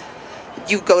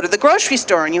 you go to the grocery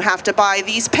store and you have to buy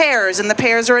these pears, and the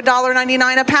pears are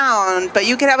 $1.99 a pound, but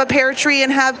you can have a pear tree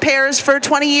and have pears for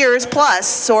 20 years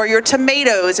plus, or your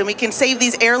tomatoes, and we can save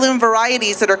these heirloom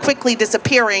varieties that are quickly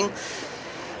disappearing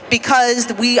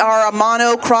because we are a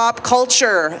monocrop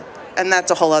culture. And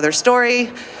that's a whole other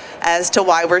story as to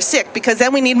why we're sick, because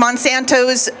then we need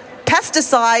Monsanto's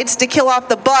pesticides to kill off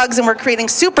the bugs, and we're creating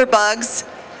super bugs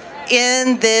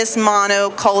in this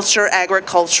monoculture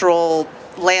agricultural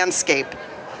landscape.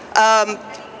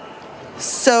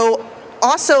 So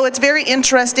also, it's very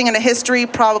interesting in a history,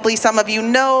 probably some of you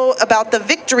know about the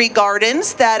victory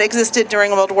gardens that existed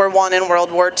during World War I and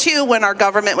World War II, when our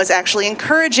government was actually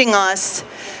encouraging us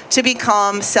to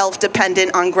become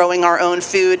self-dependent on growing our own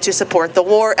food to support the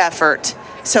war effort.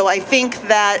 So I think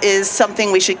that is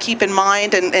something we should keep in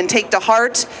mind and take to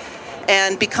heart,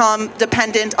 and become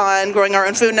dependent on growing our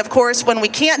own food. And of course, when we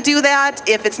can't do that,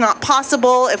 if it's not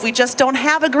possible, if we just don't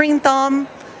have a green thumb,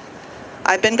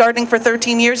 I've been gardening for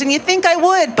 13 years, and you'd think I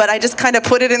would, but I just kind of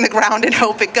put it in the ground and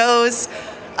hope it goes.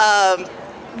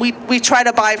 We try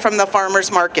to buy from the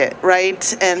farmer's market,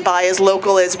 right? And buy as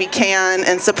local as we can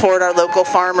and support our local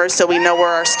farmers so we know where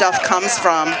our stuff comes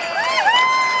from.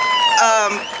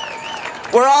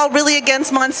 We're all really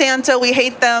against Monsanto. We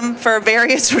hate them for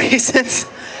various reasons.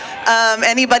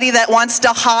 Anybody that wants to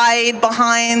hide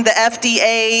behind the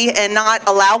FDA and not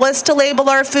allow us to label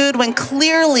our food, when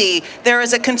clearly there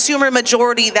is a consumer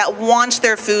majority that wants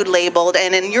their food labeled,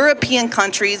 and in European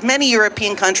countries, many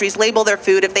European countries label their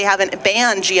food if they haven't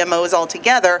banned GMOs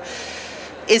altogether,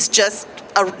 is just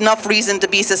enough reason to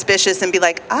be suspicious and be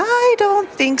like, I don't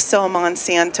think so,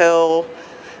 Monsanto.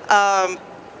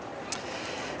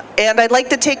 And I'd like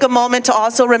to take a moment to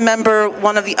also remember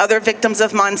one of the other victims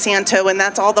of Monsanto, and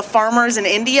that's all the farmers in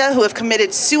India who have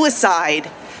committed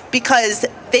suicide because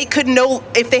they could know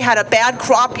if they had a bad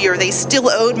crop year, they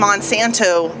still owed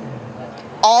Monsanto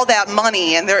all that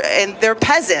money, and they're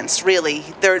peasants, really.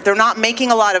 They're not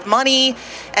making a lot of money,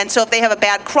 and so if they have a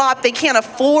bad crop, they can't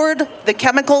afford the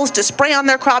chemicals to spray on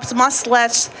their crops, much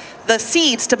less the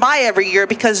seeds to buy every year,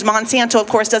 because Monsanto, of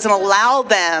course, doesn't allow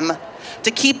them to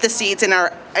keep the seeds and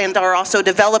are also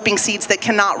developing seeds that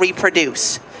cannot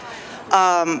reproduce.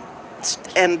 And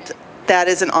that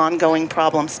is an ongoing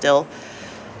problem still.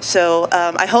 So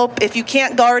I hope if you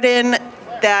can't garden,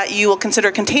 that you will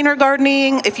consider container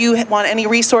gardening. If you want any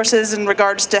resources in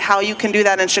regards to how you can do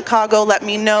that in Chicago, let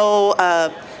me know.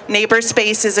 Neighbor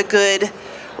Space is a good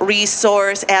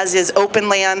resource, as is Open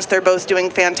Lands. They're both doing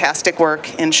fantastic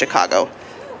work in Chicago.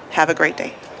 Have a great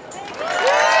day.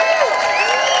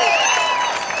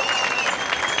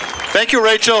 Thank you,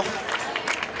 Rachel.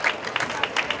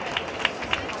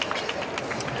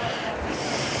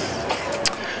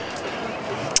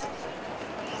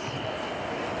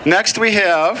 Next we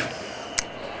have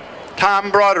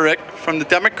Tom Broderick from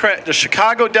the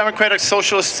Chicago Democratic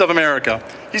Socialists of America.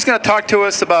 He's going to talk to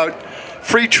us about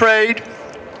free trade,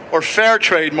 or fair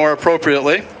trade more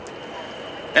appropriately,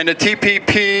 and the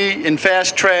TPP and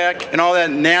fast track and all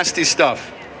that nasty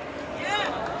stuff.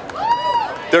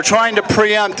 They're trying to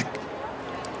preempt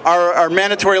our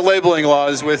mandatory labeling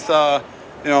laws with,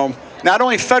 you know, not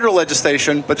only federal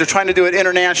legislation, but they're trying to do it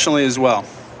internationally as well.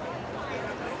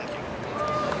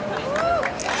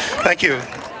 Thank you.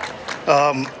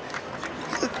 The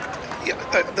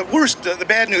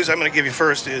bad news I'm going to give you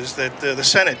first is that the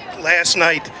Senate last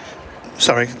night,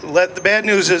 the bad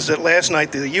news is that last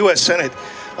night the U.S. Senate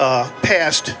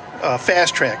passed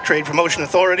Fast Track, Trade Promotion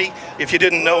Authority. If you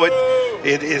didn't know it,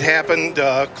 it happened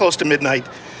close to midnight.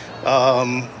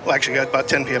 Well, actually got about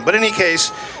 10 p.m. But in any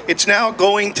case, it's now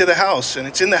going to the House, and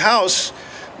it's in the House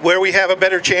where we have a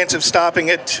better chance of stopping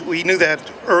it. We knew that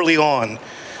early on.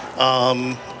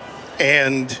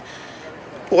 And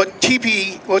what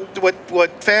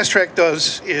Fast Track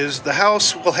does is the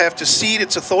House will have to cede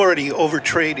its authority over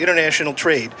trade, international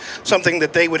trade, something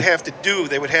that they would have to do.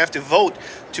 They would have to vote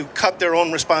to cut their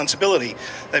own responsibility.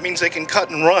 That means they can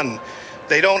cut and run.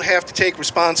 They don't have to take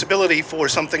responsibility for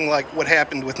something like what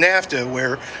happened with NAFTA,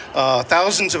 where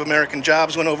thousands of American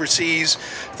jobs went overseas,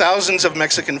 thousands of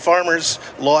Mexican farmers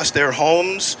lost their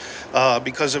homes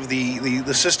because of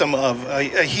the system of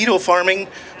ejido farming,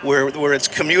 where it's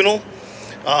communal.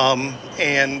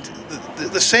 And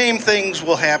the same things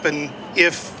will happen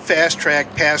if Fast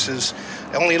Track passes,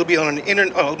 only it'll be on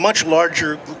a much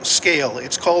larger scale.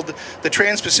 It's called the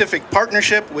Trans-Pacific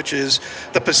Partnership, which is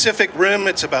the Pacific Rim.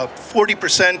 It's about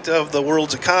 40% of the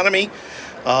world's economy.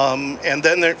 And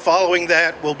then following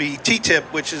that will be TTIP,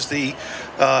 which is the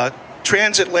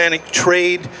Transatlantic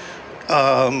Trade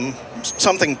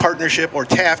something partnership, or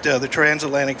TAFTA, the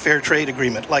Transatlantic Fair Trade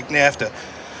Agreement, like NAFTA.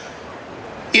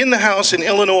 In the House in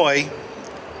Illinois,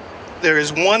 there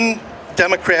is one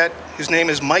Democrat. His name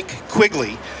is Mike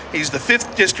Quigley. He's the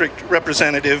 5th District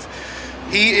representative.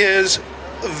 He is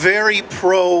very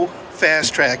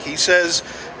pro-fast track. He says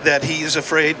that he is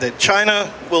afraid that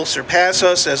China will surpass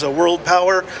us as a world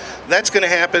power. That's going to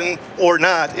happen or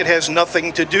not. It has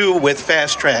nothing to do with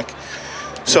fast track.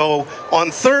 So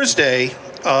on Thursday,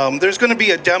 there's going to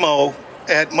be a demo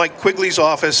at Mike Quigley's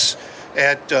office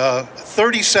at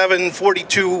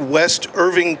 3742 West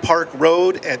Irving Park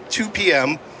Road at 2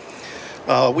 p.m.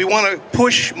 We want to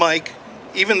push Mike,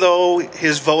 even though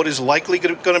his vote is likely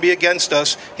going to be against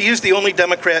us. He is the only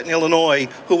Democrat in Illinois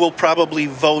who will probably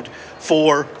vote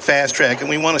for fast track, and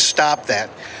we want to stop that.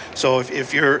 So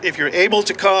if you're able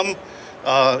to come,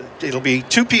 it'll be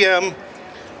 2 p.m.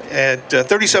 at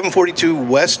 3742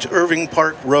 West Irving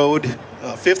Park Road,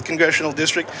 5th Congressional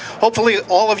District. Hopefully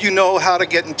all of you know how to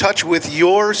get in touch with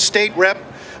your state rep,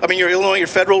 your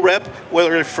federal rep,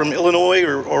 whether from Illinois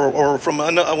or from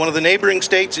one of the neighboring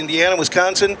states, Indiana,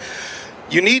 Wisconsin.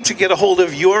 You need to get a hold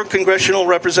of your congressional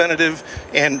representative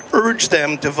and urge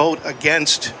them to vote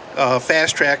against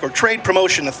fast track or trade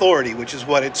promotion authority, which is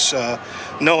what it's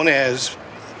known as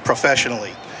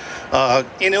professionally.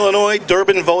 In Illinois,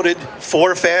 Durbin voted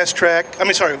for fast track.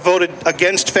 Voted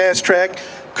against fast track.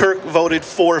 Kirk voted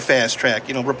for fast track.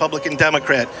 Republican,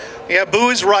 Democrat. Yeah,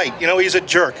 Boo is right. He's a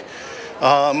jerk.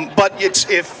 But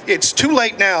it's too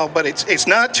late now. But it's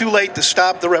not too late to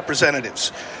stop the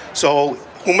representatives. So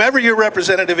whomever your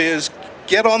representative is,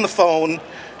 get on the phone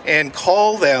and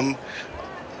call them.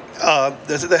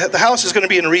 The House is going to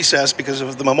be in recess because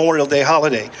of the Memorial Day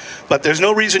holiday, but there's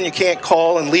no reason you can't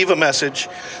call and leave a message.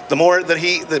 The more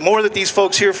that these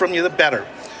folks hear from you, the better.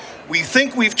 We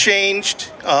think we've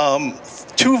changed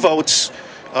 2 votes.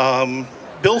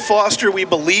 Bill Foster, we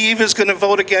believe, is going to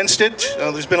vote against it.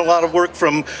 There's been a lot of work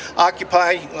from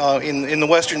Occupy in the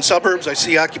western suburbs. I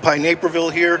see Occupy Naperville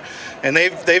here, and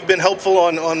they've been helpful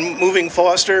on moving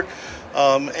Foster.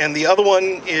 And the other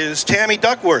one is Tammy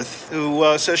Duckworth,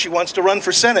 who says she wants to run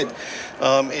for Senate.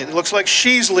 It looks like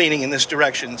she's leaning in this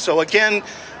direction. So again,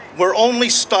 we're only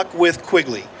stuck with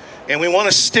Quigley. And we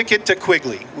want to stick it to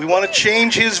Quigley. We want to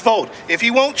change his vote. If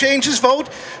he won't change his vote,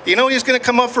 he's going to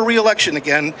come up for re-election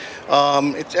again.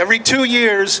 It's every 2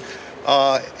 years.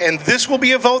 And this will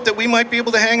be a vote that we might be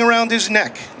able to hang around his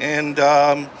neck. And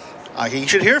he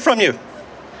should hear from you.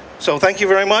 So thank you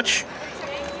very much.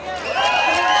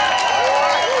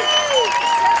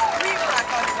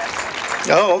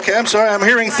 Oh, okay. I'm sorry. I'm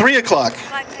hearing 3 o'clock.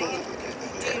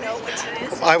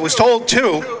 I was told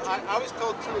 2.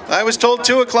 I was told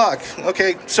 2 o'clock.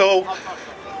 Okay, so,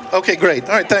 okay, great. All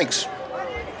right, thanks.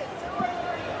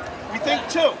 We think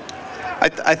 2.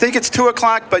 I think it's 2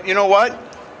 o'clock, but you know what?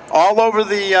 All over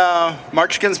the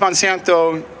March Against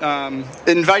Monsanto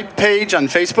invite page on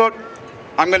Facebook,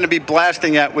 I'm going to be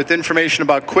blasting it with information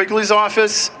about Quigley's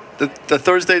office, the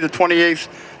Thursday, the 28th.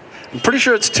 I'm pretty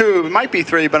sure it's 2. It might be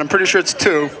 3, but I'm pretty sure it's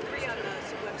 2.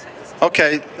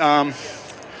 Okay,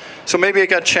 so maybe it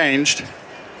got changed.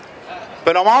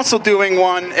 But I'm also doing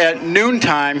one at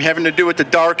noontime having to do with the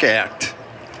DARK Act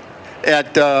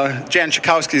at Jan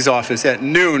Schakowsky's office at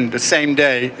noon the same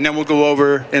day, and then we'll go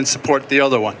over and support the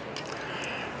other one.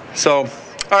 So, all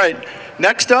right,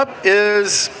 next up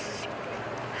is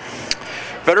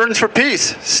Veterans for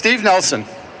Peace, Steve Nelson.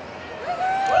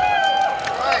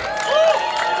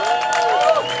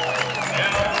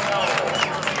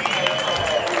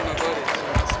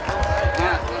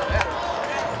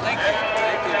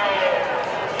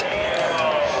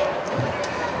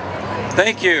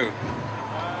 Thank you.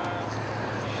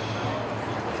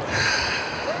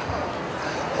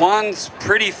 Juan's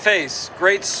pretty face,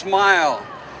 great smile,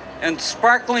 and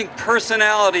sparkling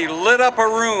personality lit up a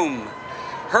room.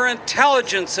 Her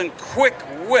intelligence and quick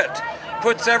wit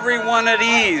puts everyone at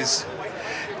ease.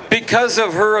 Because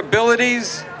of her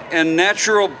abilities and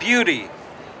natural beauty,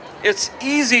 it's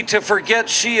easy to forget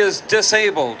she is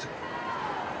disabled.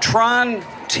 Tron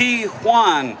T.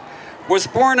 Juan was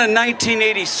born in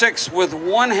 1986 with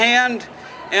 1 hand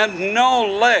and no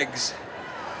legs.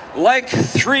 Like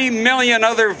 3 million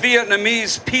other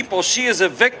Vietnamese people, she is a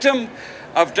victim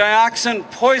of dioxin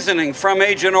poisoning from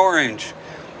Agent Orange.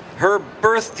 Her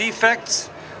birth defects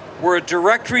were a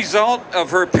direct result of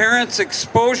her parents'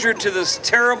 exposure to this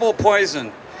terrible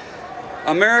poison.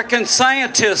 American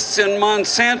scientists in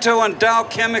Monsanto and Dow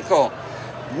Chemical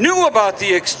knew about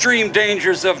the extreme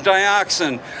dangers of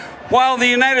dioxin, while the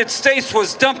United States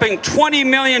was dumping 20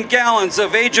 million gallons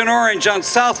of Agent Orange on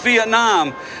South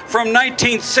Vietnam from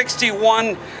 1961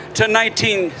 to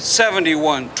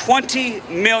 1971. 20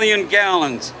 million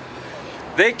gallons.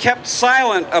 They kept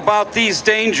silent about these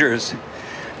dangers.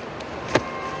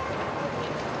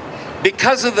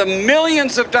 Because of the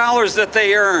millions of dollars that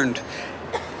they earned,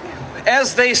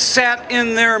 as they sat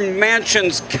in their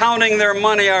mansions counting their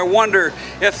money, I wonder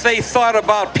if they thought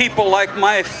about people like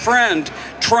my friend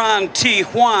Tron T.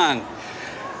 Huan.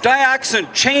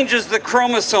 Dioxin changes the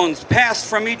chromosomes passed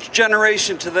from each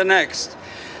generation to the next.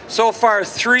 So far,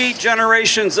 3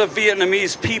 generations of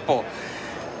Vietnamese people,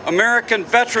 American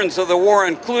veterans of the war,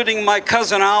 including my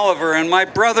cousin Oliver and my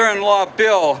brother-in-law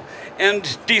Bill,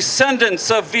 and descendants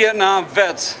of Vietnam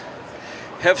vets,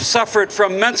 have suffered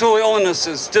from mental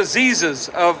illnesses, diseases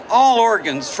of all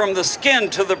organs, from the skin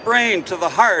to the brain to the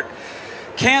heart,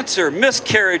 cancer,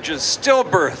 miscarriages,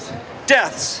 stillbirth,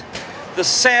 deaths. The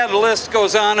sad list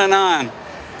goes on and on.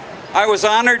 I was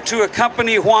honored to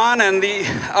accompany Juan and the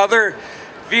other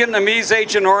Vietnamese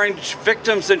Agent Orange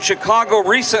victims in Chicago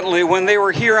recently when they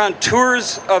were here on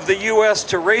tours of the U.S.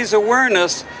 to raise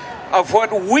awareness of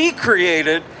what we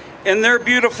created in their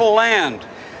beautiful land.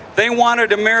 They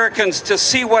wanted Americans to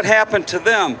see what happened to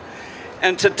them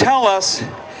and to tell us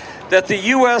that the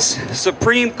U.S.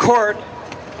 Supreme Court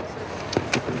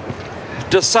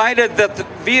decided that the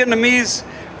Vietnamese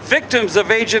victims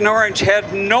of Agent Orange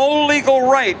had no legal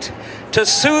right to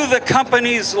sue the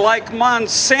companies like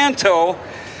Monsanto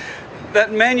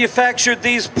that manufactured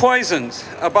these poisons.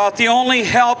 About the only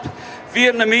help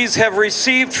Vietnamese have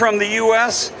received from the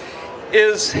U.S.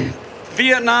 is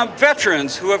Vietnam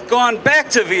veterans who have gone back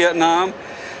to Vietnam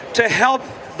to help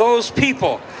those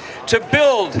people, to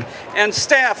build and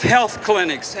staff health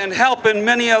clinics and help in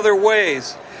many other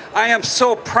ways. I am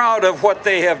so proud of what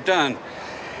they have done.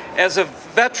 As a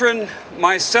veteran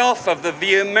myself of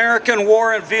the American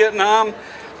War in Vietnam,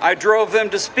 I drove them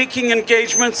to speaking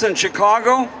engagements in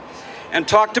Chicago and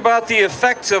talked about the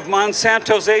effects of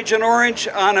Monsanto's Agent Orange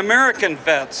on American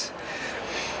vets.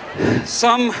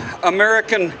 Some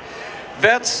American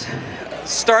vets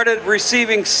started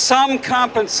receiving some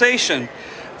compensation,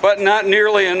 but not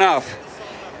nearly enough.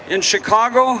 In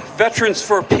Chicago, Veterans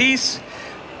for Peace,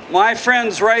 my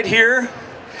friends right here,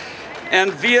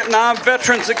 and Vietnam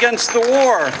Veterans Against the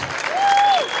War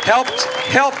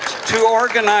helped to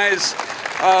organize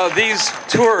these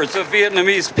tours of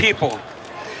Vietnamese people.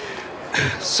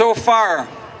 So far,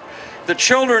 the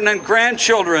children and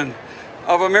grandchildren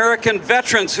of American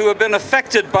veterans who have been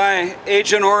affected by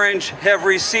Agent Orange have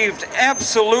received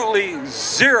absolutely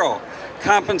zero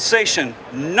compensation,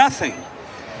 nothing.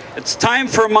 It's time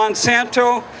for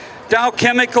Monsanto, Dow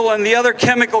Chemical, and the other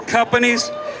chemical companies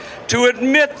to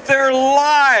admit their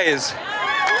lies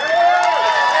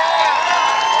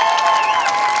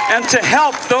and to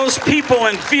help those people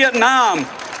in Vietnam,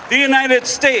 the United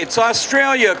States,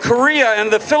 Australia, Korea,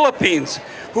 and the Philippines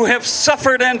who have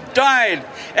suffered and died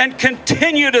and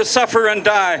continue to suffer and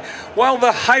die while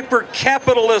the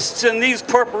hyper-capitalists in these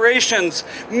corporations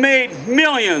made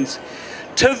millions.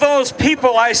 To those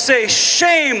people I say,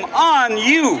 shame on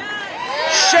you!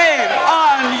 Shame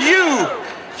on you!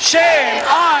 Shame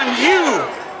on you!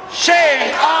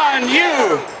 Shame on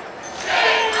you!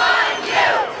 Shame on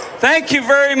you! Thank you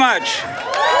very much.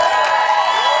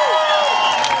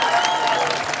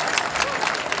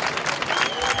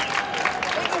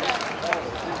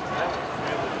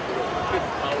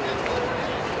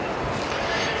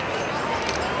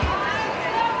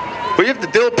 We have the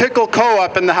Dill Pickle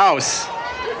Co-op in the house.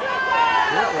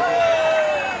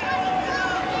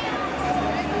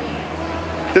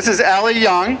 This is Allie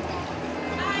Young.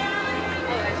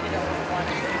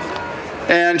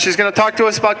 And she's going to talk to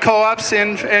us about co-ops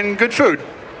and good food.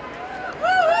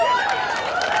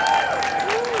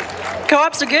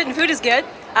 Co-ops are good and food is good.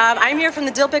 I'm here from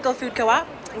the Dill Pickle Food Co-op.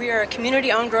 We are a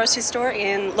community-owned grocery store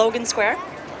in Logan Square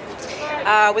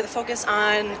with a focus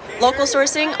on local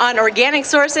sourcing, on organic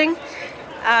sourcing.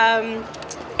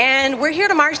 And we're here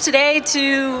to march today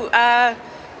to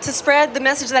spread the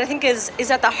message that I think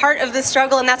is at the heart of this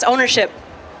struggle, and that's ownership.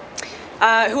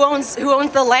 Who owns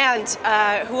the land?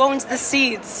 Who owns the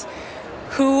seeds?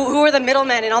 Who are the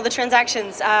middlemen in all the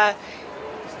transactions?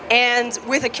 And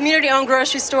with a community-owned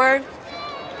grocery store,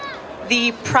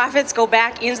 the profits go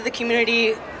back into the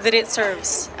community that it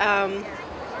serves.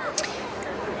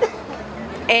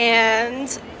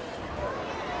 And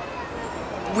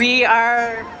we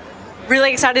are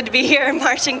really excited to be here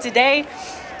marching today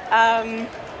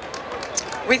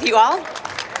with you all.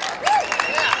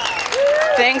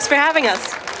 Thanks for having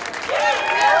us.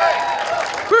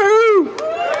 Woohoo!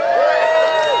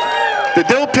 The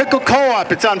Dill Pickle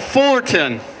Co-op, it's on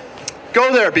Fullerton.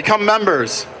 Go there, become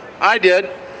members. I did.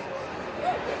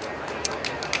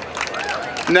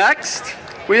 Next,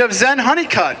 we have Zen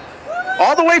Honeycut,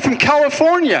 all the way from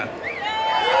California.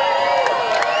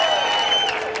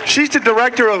 She's the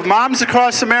director of Moms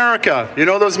Across America. You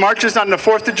know those marches on the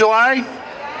 4th of July?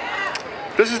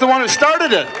 This is the one who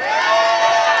started it.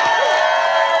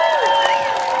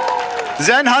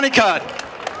 Zen Honeycutt.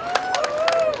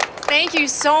 Thank you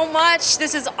so much.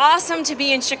 This is awesome to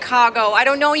be in Chicago. I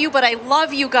don't know you, but I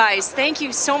love you guys. Thank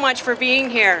you so much for being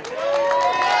here.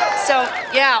 So,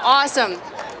 yeah, awesome.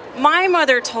 My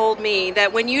mother told me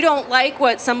that when you don't like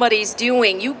what somebody's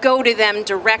doing, you go to them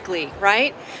directly,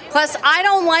 right? Plus, I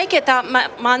don't like it that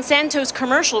Monsanto's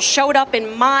commercial showed up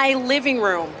in my living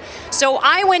room. So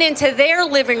I went into their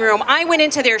living room, I went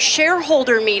into their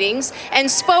shareholder meetings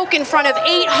and spoke in front of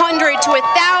 800 to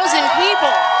 1,000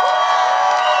 people.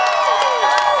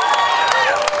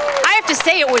 To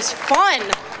say it was fun.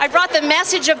 I brought the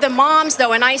message of the moms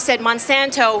though, and I said,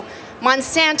 Monsanto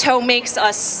makes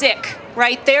us sick,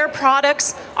 right? Their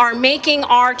products are making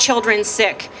our children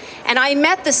sick. And I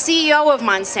met the CEO of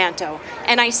Monsanto,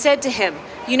 and I said to him,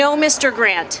 you know, Mr.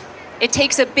 Grant, it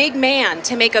takes a big man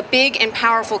to make a big and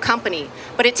powerful company,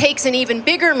 but it takes an even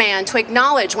bigger man to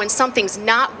acknowledge when something's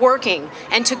not working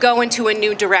and to go into a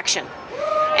new direction.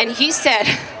 And he said,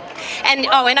 and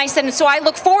I said, so I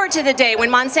look forward to the day when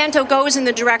Monsanto goes in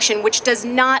the direction which does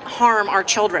not harm our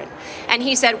children. And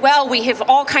he said, well, we have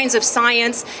all kinds of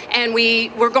science and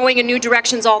we're going in new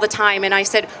directions all the time. And I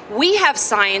said, we have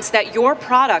science that your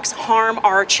products harm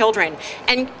our children.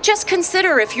 And just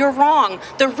consider if you're wrong,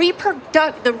 the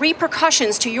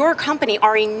repercussions to your company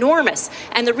are enormous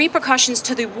and the repercussions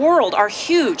to the world are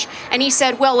huge. And he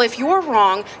said, well, if you're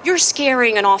wrong, you're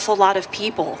scaring an awful lot of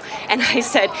people. And I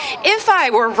said, if I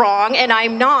were wrong, and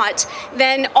I'm not,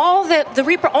 then all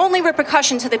only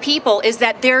repercussion to the people is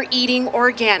that they're eating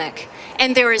organic.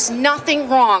 And there is nothing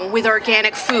wrong with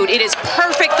organic food. It is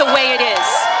perfect the way it is.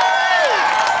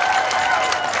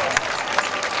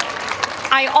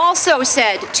 I also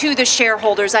said to the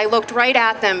shareholders, I looked right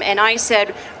at them and I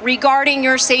said, regarding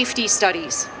your safety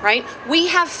studies, right? We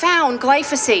have found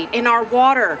glyphosate in our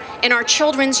water, in our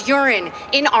children's urine,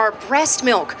 in our breast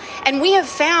milk. And we have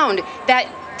found that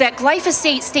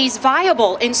glyphosate stays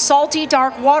viable in salty,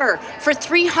 dark water for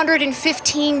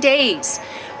 315 days.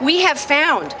 We have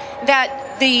found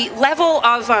that the level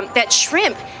of that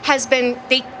shrimp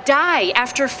they die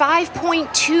after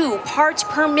 5.2 parts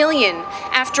per million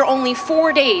after only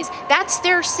 4 days. That's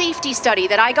their safety study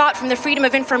that I got from the Freedom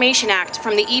of Information Act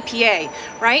from the EPA,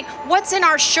 right? What's in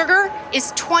our sugar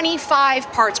is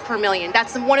 25 parts per million.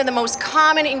 That's one of the most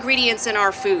common ingredients in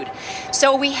our food.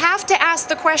 So we have to ask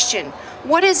the question,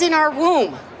 what is in our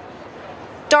womb?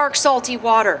 Dark, salty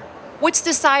water. What's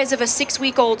the size of a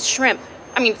 6-week-old shrimp?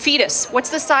 Fetus. What's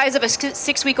the size of a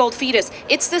 6-week-old fetus?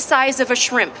 It's the size of a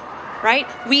shrimp, right?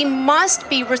 They must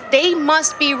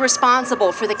be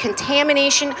responsible for the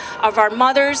contamination of our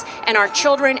mothers and our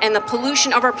children and the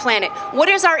pollution of our planet. What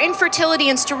is our infertility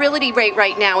and sterility rate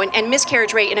right now and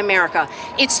miscarriage rate in America?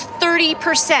 It's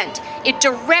 30%. It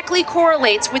directly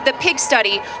correlates with the pig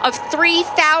study of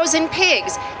 3,000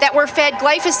 pigs that were fed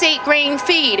glyphosate grain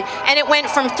feed, and it went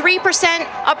from 3%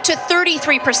 up to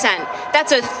 33%.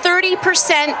 That's a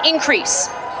 30% increase.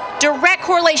 Direct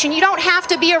correlation. You don't have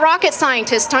to be a rocket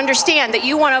scientist to understand that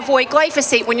you want to avoid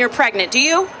glyphosate when you're pregnant, do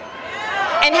you?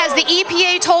 And has the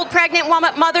EPA told pregnant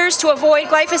mothers to avoid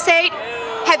glyphosate?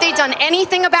 Have they done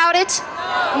anything about it?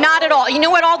 Not at all. You know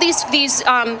what all these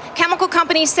chemical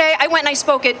companies say? I went and I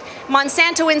spoke at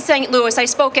Monsanto in St. Louis. I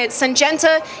spoke at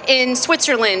Syngenta in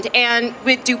Switzerland and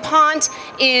with DuPont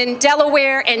in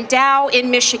Delaware and Dow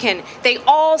in Michigan. They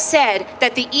all said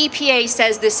that the EPA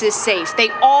says this is safe. They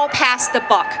all passed the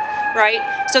buck,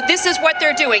 right? So this is what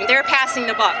they're doing. They're passing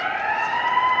the buck.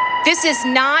 This is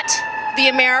not the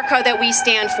America that we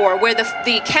stand for, where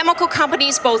the chemical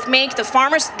companies both make the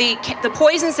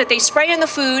poisons that they spray in the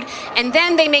food, and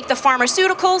then they make the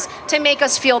pharmaceuticals to make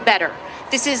us feel better.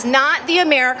 This is not the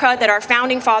America that our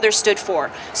founding fathers stood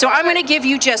for. So I'm going to give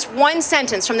you just one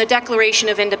sentence from the Declaration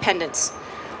of Independence.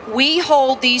 We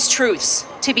hold these truths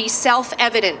to be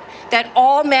self-evident, that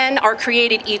all men are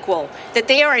created equal, that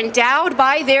they are endowed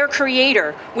by their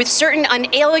Creator with certain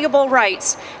unalienable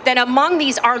rights, that among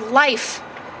these are life,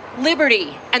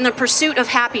 liberty, and the pursuit of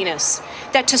happiness,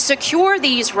 that to secure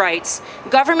these rights,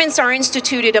 governments are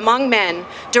instituted among men,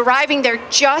 deriving their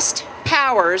just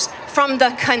powers from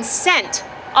the consent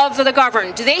of the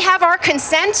governed. Do they have our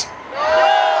consent?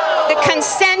 The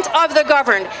consent of the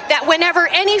governed, that whenever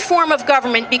any form of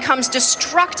government becomes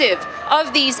destructive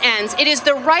of these ends, it is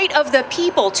the right of the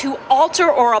people to alter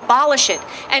or abolish it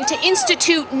and to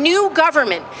institute new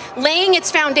government, laying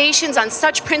its foundations on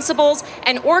such principles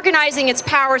and organizing its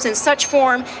powers in such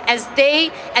form as to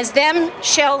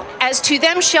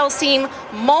them shall seem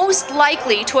most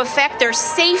likely to affect their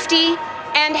safety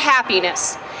and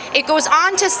happiness. It goes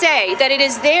on to say that it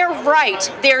is their right,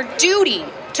 their duty,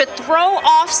 to throw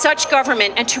off such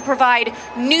government and to provide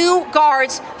new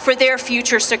guards for their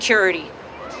future security.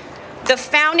 The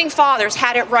Founding Fathers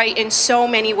had it right in so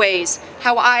many ways.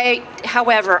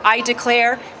 However, I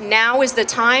declare now is the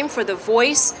time for the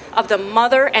voice of the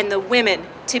mother and the women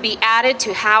to be added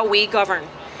to how we govern.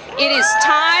 It is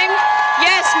time,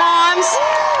 yes, moms,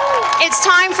 it's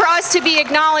time for us to be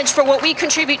acknowledged for what we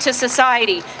contribute to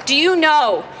society. Do you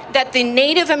know that the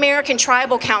Native American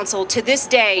Tribal Council to this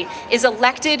day is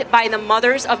elected by the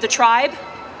mothers of the tribe?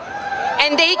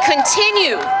 And they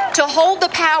continue to hold the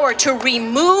power to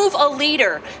remove a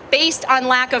leader based on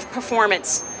lack of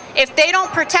performance. If they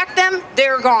don't protect them,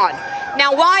 they're gone.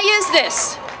 Now, why is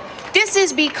this? This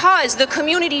is because the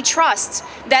community trusts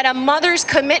that a mother's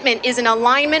commitment is in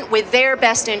alignment with their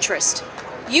best interest,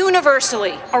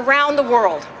 universally, around the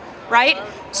world, right?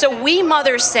 So we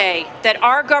mothers say that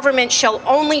our government shall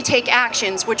only take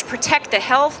actions which protect the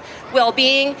health,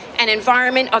 well-being, and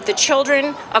environment of the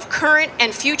children of current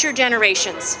and future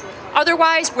generations.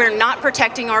 Otherwise, we're not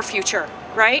protecting our future,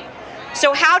 right?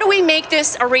 So how do we make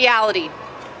this a reality?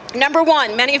 Number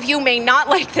one, many of you may not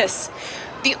like this.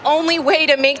 The only way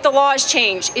to make the laws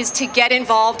change is to get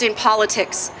involved in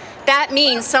politics. That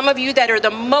means some of you that are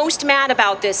the most mad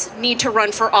about this need to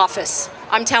run for office.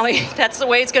 I'm telling you, that's the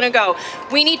way it's going to go.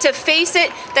 We need to face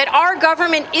it that our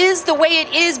government is the way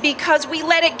it is because we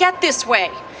let it get this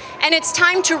way. And it's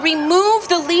time to remove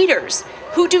the leaders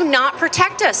who do not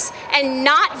protect us and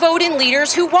not vote in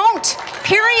leaders who won't,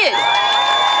 period.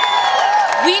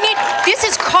 This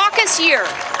is caucus year.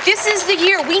 This is the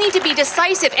year we need to be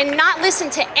decisive and not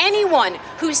listen to anyone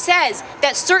who says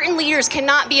that certain leaders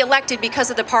cannot be elected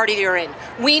because of the party they're in.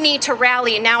 We need to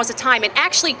rally, and now is the time, and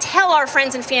actually tell our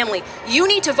friends and family, you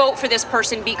need to vote for this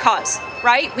person because,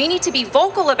 right? We need to be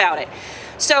vocal about it.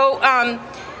 So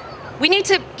we need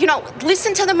to,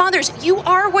 listen to the mothers. You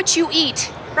are what you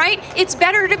eat. Right? It's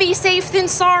better to be safe than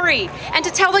sorry. And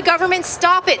to tell the government,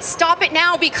 stop it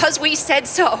now because we said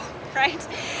so, right?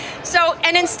 So,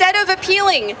 and instead of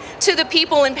appealing to the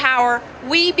people in power,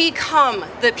 we become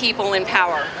the people in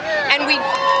power. And we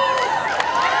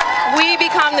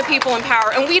become the people in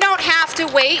power. And we don't have to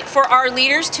wait for our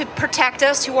leaders to protect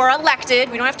us who are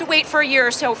elected. We don't have to wait for a year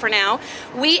or so for now.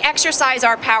 We exercise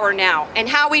our power now. And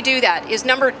how we do that is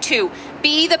number two,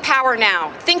 be the power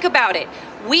now. Think about it.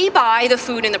 We buy the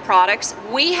food and the products.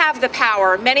 We have the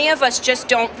power. Many of us just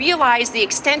don't realize the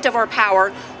extent of our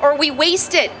power, or we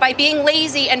waste it by being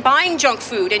lazy and buying junk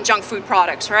food and junk food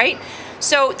products, right?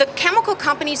 So the chemical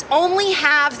companies only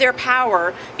have their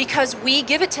power because we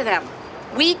give it to them.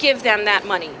 We give them that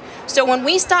money. So when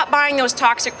we stop buying those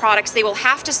toxic products, they will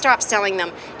have to stop selling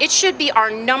them. It should be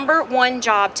our number one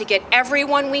job to get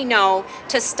everyone we know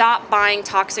to stop buying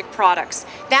toxic products.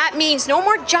 That means no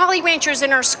more Jolly Ranchers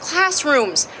in our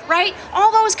classrooms, right?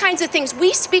 All those kinds of things.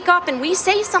 We speak up and we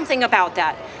say something about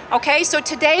that. Okay, so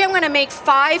today I'm going to make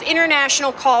 5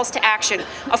 international calls to action.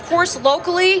 Of course,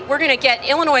 locally,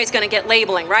 Illinois is going to get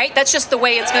labeling, right? That's just the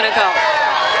way it's going to go.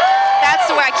 That's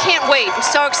the way. I can't wait. I'm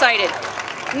so excited.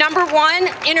 Number one,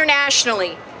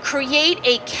 internationally, create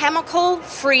a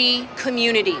chemical-free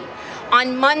community.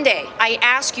 On Monday, I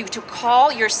ask you to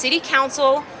call your city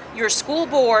council, your school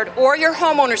board, or your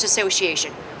homeowners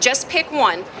association. Just pick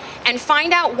one and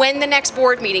find out when the next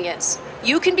board meeting is.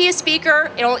 You can be a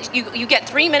speaker. You get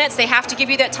 3 minutes. They have to give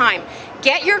you that time.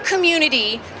 Get your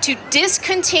community to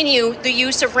discontinue the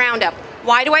use of Roundup.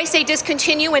 Why do I say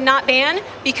discontinue and not ban?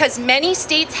 Because many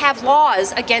states have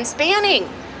laws against banning.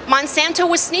 Monsanto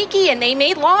was sneaky and they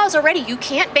made laws already. You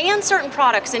can't ban certain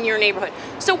products in your neighborhood.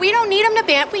 So we don't need them to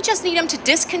ban, we just need them to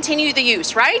discontinue the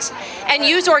use, right? And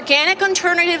use organic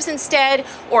alternatives instead,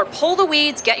 or pull the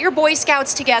weeds, get your Boy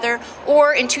Scouts together,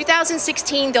 or in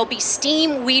 2016, there'll be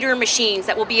steam weeder machines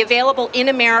that will be available in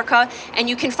America, and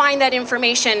you can find that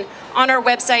information on our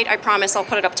website. I promise I'll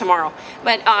put it up tomorrow.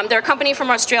 But they're a company from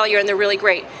Australia and they're really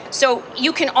great. So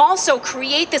you can also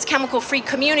create this chemical-free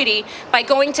community by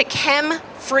going to chemfree.org.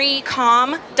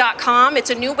 chemicalfreecom.com. It's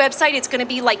a new website. It's going to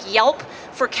be like Yelp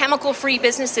for chemical-free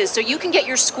businesses. So you can get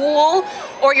your school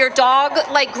or your dog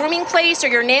like grooming place or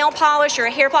your nail polish or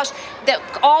a hair polish. That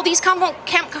all these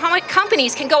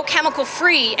companies can go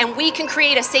chemical-free, and we can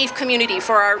create a safe community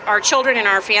for our children and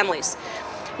our families.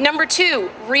 Number 2,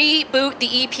 reboot the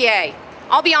EPA.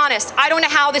 I'll be honest, I don't know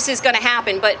how this is going to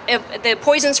happen, but if the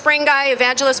Poison Spring guy,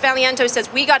 Evangelos Valientos, says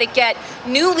we got to get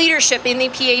new leadership in the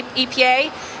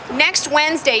EPA. Next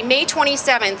Wednesday, May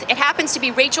 27th, it happens to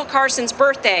be Rachel Carson's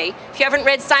birthday. If you haven't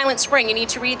read Silent Spring, you need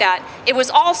to read that. It was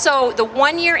also the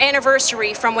 1-year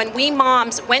anniversary from when we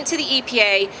moms went to the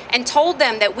EPA and told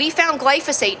them that we found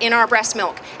glyphosate in our breast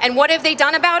milk. And what have they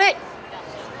done about it?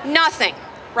 Nothing.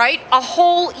 Right? A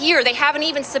whole year. They haven't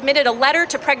even submitted a letter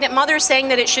to pregnant mothers saying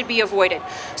that it should be avoided.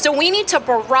 So we need to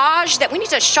barrage that. We need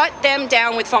to shut them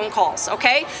down with phone calls,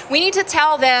 okay? We need to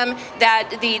tell them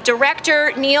that the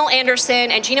director, Neil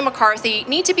Anderson and Gina McCarthy,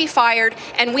 need to be fired,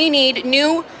 and we need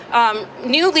new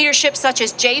leadership such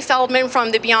as Jay Feldman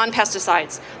from the Beyond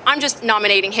Pesticides. I'm just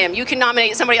nominating him. You can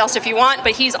nominate somebody else if you want,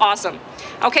 but he's awesome.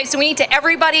 Okay, so we need to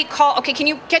everybody call. Okay, can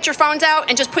you get your phones out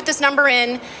and just put this number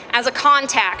in as a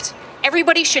contact?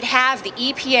 Everybody should have the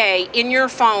EPA in your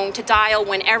phone to dial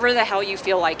whenever the hell you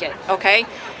feel like it, okay?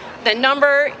 The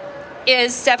number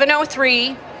is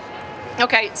 703,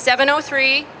 okay,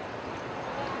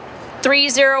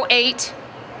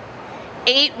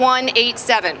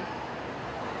 703-308-8187.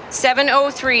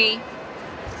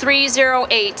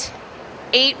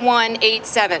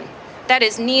 703-308-8187. That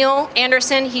is Neil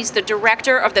Anderson. He's the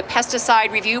director of the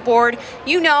Pesticide Review Board.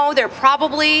 You know they're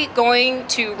probably going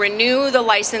to renew the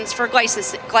license for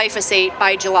glyphosate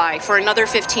by July for another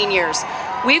 15 years.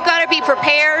 We've got to be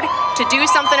prepared to do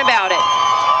something about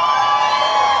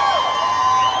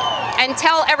it. And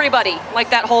tell everybody,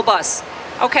 like that whole bus.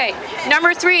 Okay,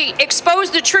 number 3,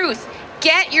 expose the truth.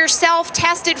 Get yourself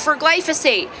tested for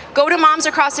glyphosate. Go to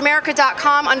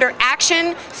momsacrossamerica.com under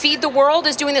Action. Feed the World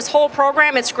is doing this whole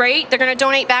program. It's great. They're going to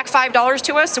donate back $5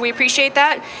 to us, so we appreciate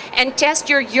that. And test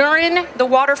your urine, the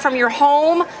water from your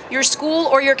home, your school,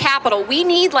 or your capital. We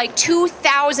need like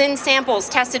 2,000 samples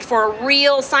tested for a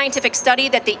real scientific study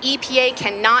that the EPA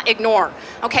cannot ignore.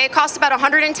 Okay, it costs about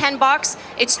 $110.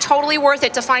 It's totally worth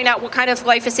it to find out what kind of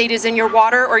glyphosate is in your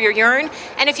water or your urine.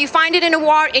 And if you find it in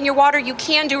your water, you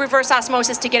can do reverse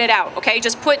osmosis to get it out, okay?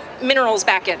 Just put minerals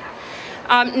back in.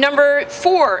 Number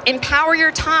 4, empower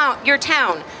your town.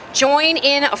 Join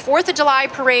in a 4th of July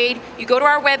parade. You go to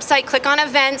our website, click on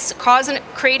events,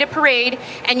 create a parade,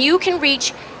 and you can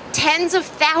reach tens of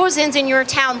thousands in your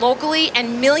town locally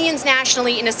and millions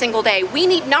nationally in a single day. We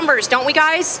need numbers, don't we,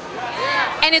 guys?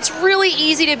 And it's really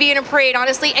easy to be in a parade,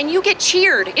 honestly, and you get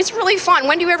cheered. It's really fun.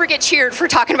 When do you ever get cheered for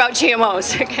talking about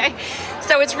GMOs, okay?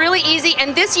 So it's really easy,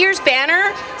 and this year's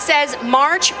banner says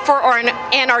March for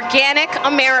an Organic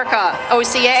America,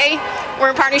 OCA.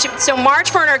 We're in partnership, so March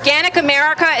for an Organic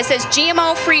America. It says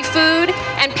GMO-free food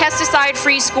and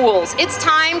pesticide-free schools. It's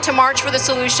time to march for the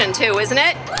solution too, isn't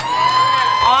it?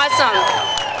 Awesome.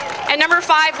 And number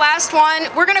 5, last one,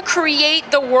 we're going to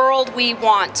create the world we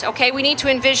want, okay? We need to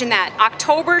envision that.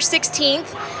 October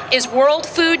 16th is World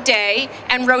Food Day,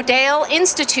 and Rodale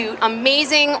Institute,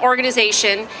 amazing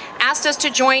organization, asked us to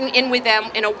join in with them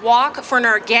in a walk for an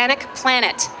organic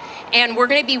planet. And we're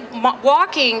going to be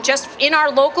walking just in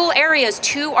our local areas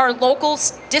to our local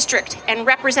district and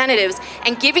representatives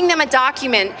and giving them a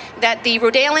document that the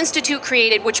Rodale Institute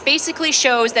created, which basically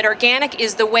shows that organic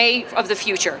is the way of the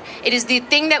future. It is the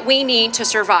thing that we need to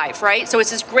survive, right? So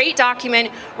it's this great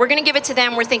document. We're going to give it to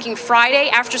them. We're thinking Friday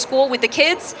after school with the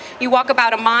kids. You walk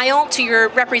about a mile to your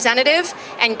representative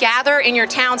and gather in your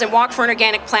towns and walk for an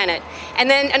organic planet. And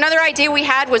then another idea we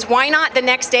had was, why not the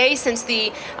next day, since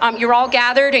you're all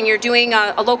gathered and you're doing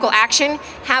a local action,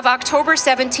 have October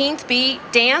 17th be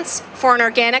Dance for an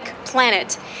Organic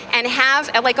Planet, and have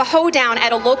like a hoedown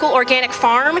at a local organic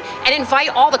farm and invite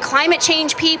all the climate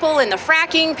change people and the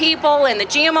fracking people and the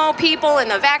GMO people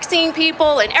and the vaccine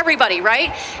people and everybody,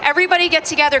 right? Everybody get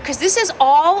together, because this is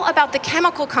all about the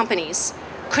chemical companies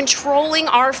controlling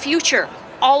our future.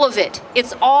 All of it.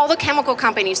 It's all the chemical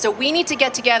companies. So we need to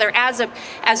get together as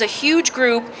a huge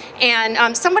group.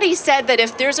 And somebody said that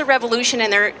if there's a revolution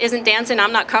and there isn't dancing,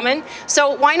 I'm not coming.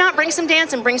 So why not bring some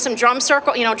dance and bring some drum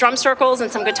circles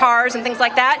and some guitars and things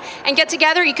like that, and get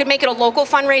together. You could make it a local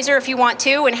fundraiser if you want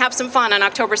to, and have some fun on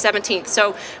October 17th.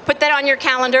 So put that on your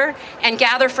calendar and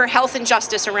gather for health and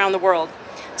justice around the world.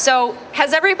 So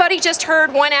has everybody just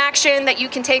heard one action that you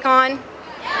can take on?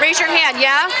 Raise your hand,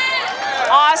 yeah?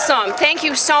 Awesome. Thank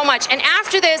you so much. And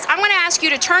after this, I'm going to ask you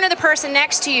to turn to the person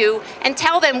next to you and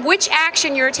tell them which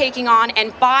action you're taking on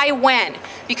and by when.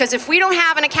 Because if we don't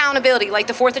have an accountability, like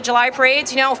the 4th of July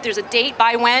parades, you know, if there's a date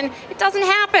by when, it doesn't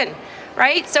happen,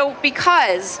 right? So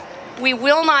because we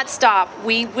will not stop,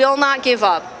 we will not give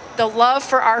up, the love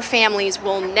for our families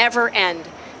will never end.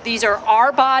 These are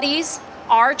our bodies,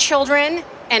 our children,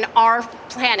 and our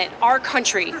planet, our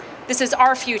country. This is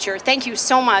our future. Thank you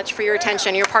so much for your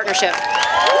attention, your partnership.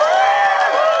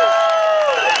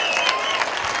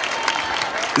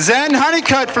 Zen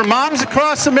Honeycutt for Moms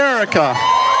Across America.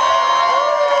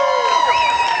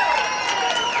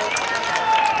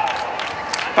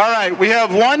 All right, we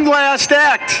have one last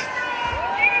act.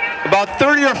 About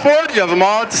 30 or 40 of them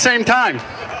all at the same time.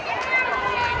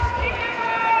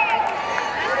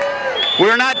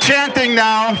 We're not chanting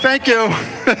now. Thank you.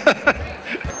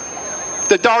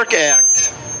 The Dark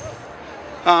Act.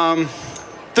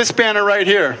 This banner right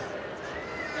here.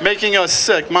 Making us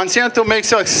sick. Monsanto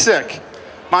makes us sick.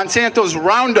 Monsanto's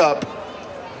Roundup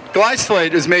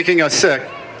glyphosate is making us sick.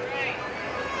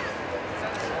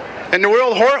 And the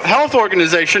World Health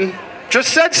Organization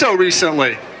just said so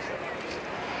recently.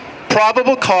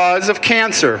 Probable cause of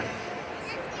cancer.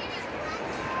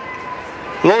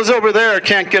 Those over there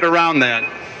can't get around that,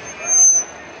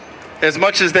 as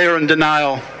much as they are in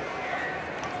denial.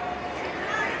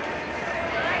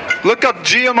 Look up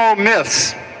GMO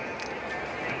myths,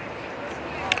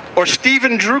 or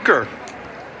Steven Drucker,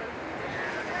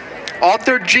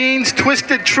 author Gene's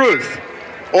Twisted Truth.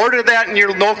 Order that in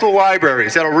your local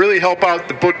libraries. That'll really help out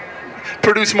the book,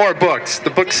 produce more books. The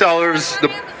booksellers,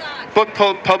 the book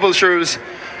publishers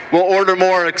will order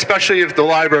more, especially if the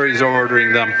libraries are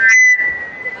ordering them.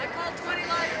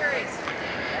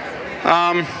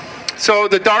 So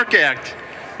the Dark Act.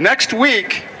 Next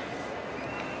week,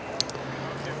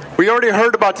 we already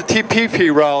heard about the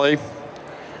TPP rally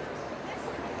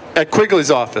at Quigley's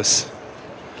office.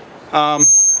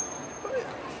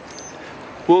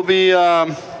 We'll be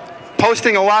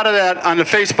posting a lot of that on the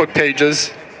Facebook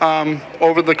pages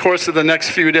over the course of the next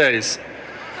few days.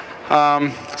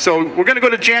 So we're going to go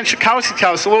to Jan Schakowsky's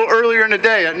house a little earlier in the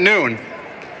day at noon.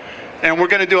 And we're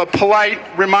going to do a polite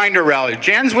reminder rally.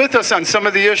 Jan's with us on some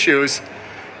of the issues,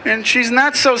 and she's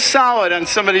not so solid on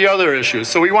some of the other issues.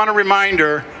 So we want to remind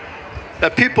her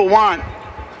that people want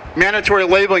mandatory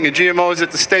labeling of GMOs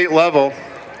at the state level.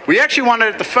 We actually want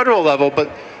it at the federal level, but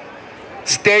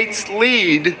states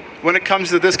lead when it comes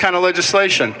to this kind of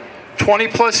legislation. 20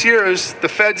 plus years, the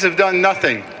feds have done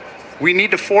nothing. We need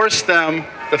to force them,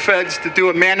 the feds, to do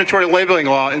a mandatory labeling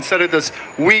law instead of this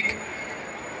weak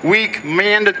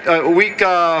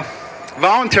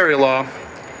voluntary law.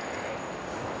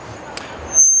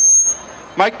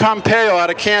 Mike Pompeo out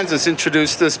of Kansas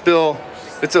introduced this bill.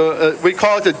 It's we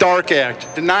call it the Dark Act,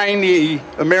 denying the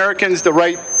Americans the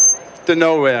right to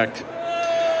know act.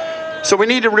 So we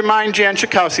need to remind Jan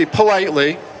Schakowsky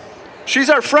politely. She's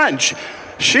our friend.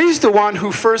 She's the one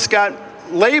who first got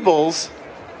labels,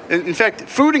 in fact,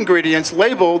 food ingredients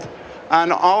labeled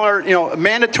on all our,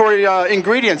 mandatory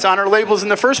ingredients on our labels in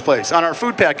the first place, on our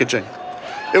food packaging.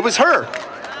 It was her,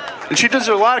 and she deserves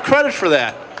a lot of credit for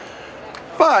that.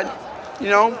 But,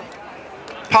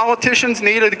 politicians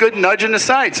need a good nudge in the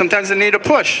side. Sometimes they need a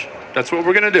push. That's what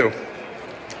we're going to do.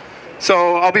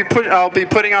 So I'll be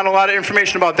putting out a lot of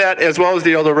information about that as well as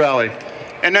the other rally.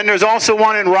 And then there's also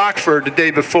one in Rockford the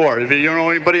day before. If you don't know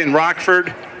anybody in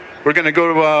Rockford, we're going to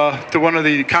go to one of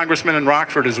the congressmen in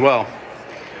Rockford as well.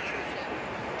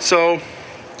 So,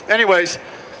 anyways,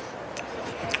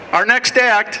 our next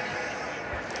act,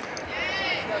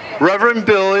 Reverend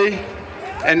Billy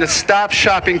and the Stop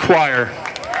Shopping Choir.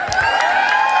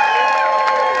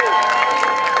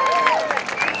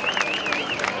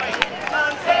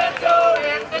 Monsanto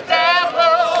is the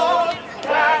devil,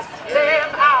 cast him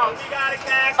out.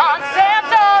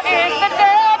 Monsanto is the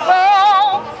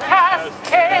devil, cast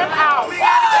him out.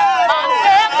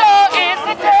 Monsanto is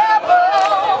the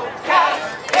devil, cast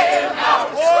him out.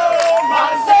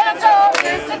 Monsanto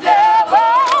is the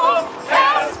devil,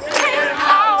 cast him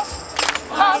out.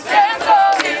 Monsanto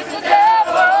is the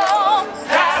devil,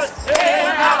 cast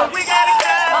him out. We gotta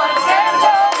cast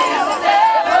Monsanto is the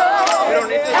devil. We don't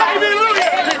need to.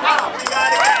 Hallelujah! We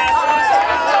gotta cast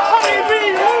Monsanto.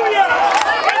 Hallelujah!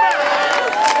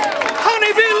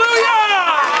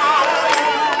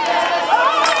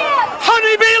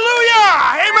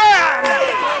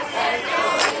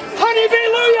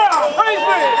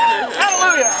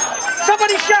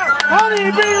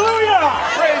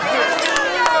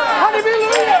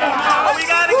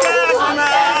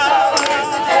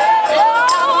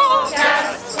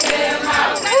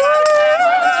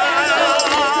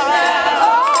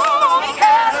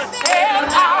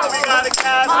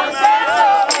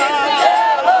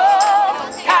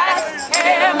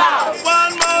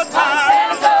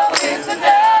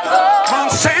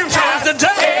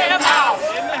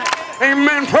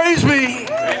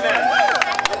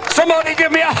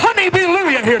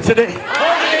 here today.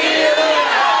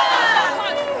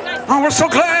 Oh, we're so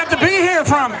glad to be here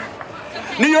from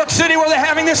New York City, where they're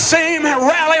having this same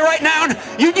rally right now in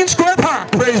Union Square Park,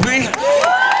 praise be.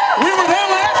 We were there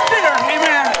last year,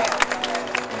 amen.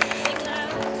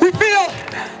 We feel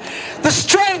the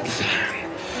strength,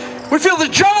 we feel the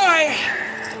joy,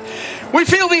 we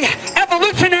feel the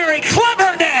evolutionary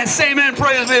cleverness, amen,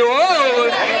 praise be. Whoa.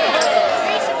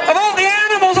 Of all the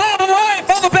animals, all the life,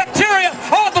 all the bacteria,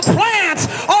 all the plants,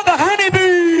 all the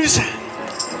honeybees,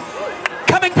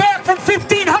 coming back from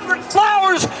 1,500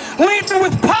 flowers laden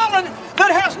with pollen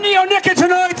that has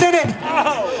neonicotinoids in it.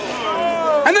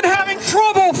 And then having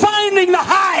trouble finding the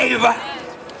hive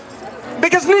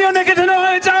because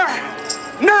neonicotinoids are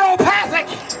neuropathic.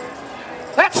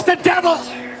 That's the devil.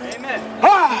 Amen.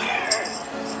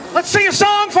 Let's sing a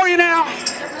song for you now.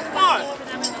 1,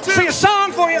 2. Sing a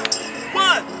song for you.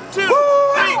 1, 2, 3.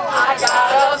 I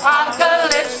got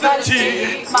apocalypse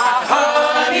fatigue, my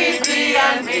honeybee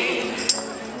and me.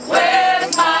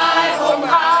 Where's my home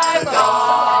I've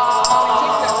gone?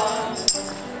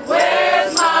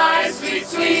 Where's my sweet,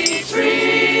 sweet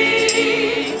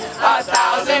tree?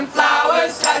 1,000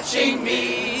 flowers touching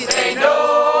me. They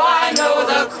know I know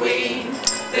the queen.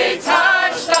 They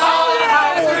touched all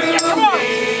right through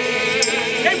me.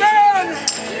 Amen.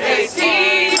 They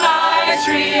see my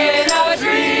tree in a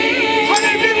dream.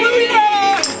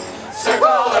 Hallelujah.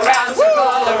 Circle around,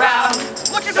 circle around.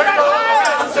 Circle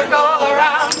around, circle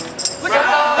around. Circle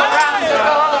around,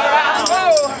 circle around.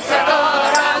 Circle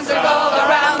around, circle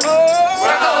around. Circle around, circle around.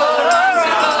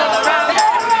 Circle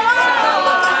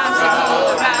around,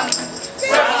 circle around.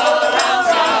 Circle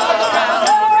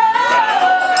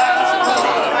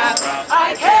around. I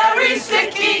carry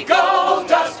sticky gold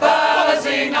dust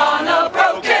buzzing on a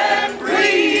broken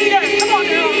breeze.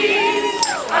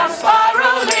 I'm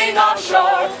spiraling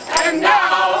offshore, and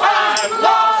now I'm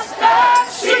lost at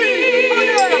sea.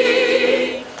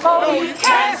 Oh, you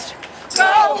can't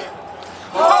go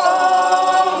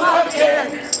home again.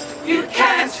 You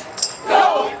can't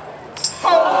go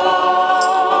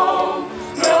home.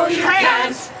 No, you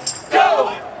can't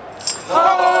go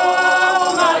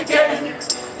home again.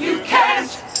 You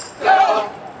can't go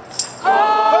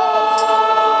home.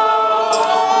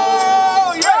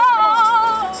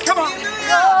 Come on.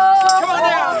 Come on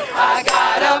now. I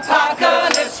got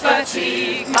apocalypse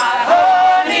fatigue, my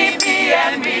honeybee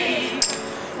and me.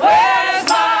 Where's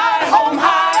my home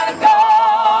I've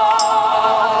gone?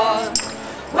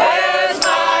 Where's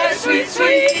my sweet,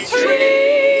 sweet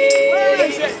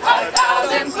tree?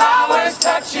 1,000 flowers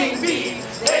touching me.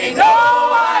 They know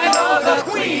I know the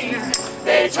queen.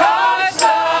 They touch the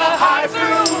hive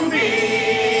through me.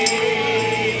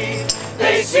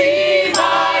 They see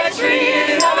my tree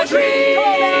in a dream.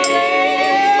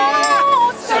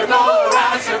 Circle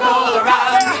around, circle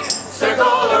around.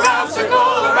 Circle around,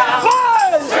 circle around.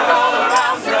 Circle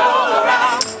around, circle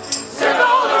around.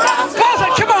 Circle around, circle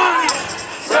around. Come on.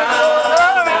 Circle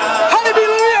around.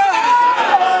 Hallelujah.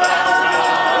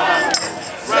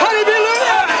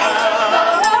 Hallelujah.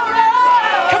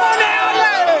 Come on now.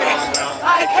 I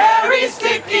carry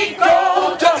sticky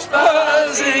gold dust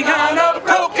buzzing on a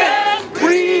broken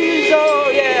breeze. Oh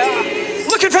yeah.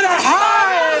 Looking for that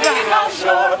hive.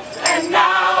 And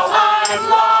now I'm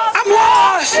lost. I'm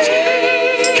lost.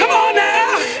 Come on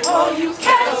now.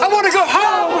 I want to go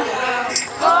home.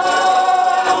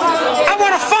 I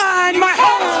want to find my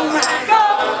home.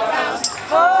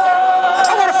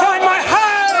 I want to find my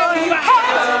hive.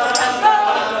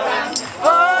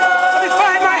 Let me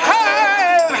find my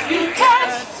hive. You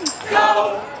can't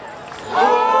go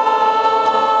home.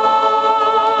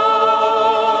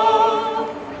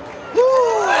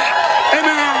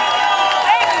 Amen.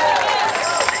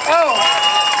 Oh.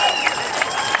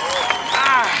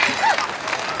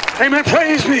 Amen.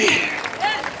 Praise me.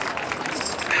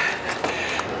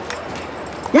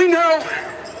 We know.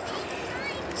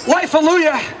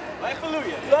 Life-hallelujah.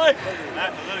 Life-hallelujah.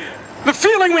 Life-hallelujah. The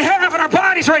feeling we have in our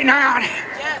bodies right now.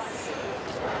 Yes.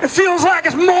 It feels like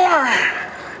it's more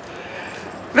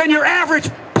than your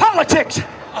average politics.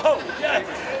 Oh, yes.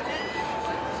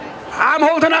 I'm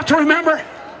old enough to remember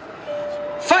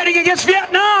fighting against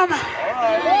Vietnam.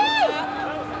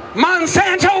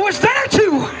 Monsanto was there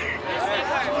too.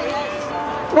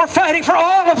 We're fighting for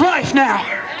all of life now.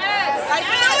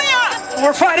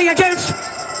 We're fighting against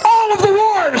all of the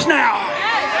wars now.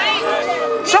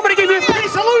 Somebody give me a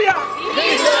peace, hallelujah.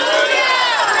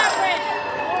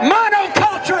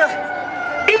 Monoculture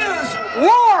is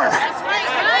war.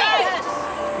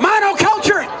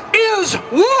 Monoculture is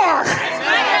war.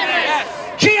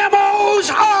 GMOs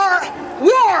are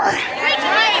war.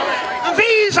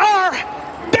 These are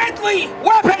deadly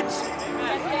weapons.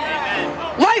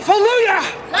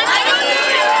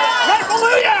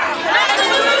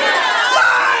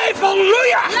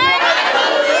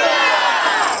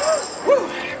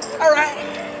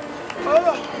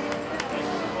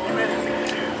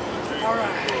 All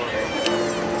right.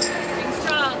 Being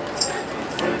strong.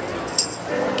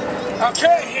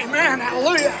 Okay, amen,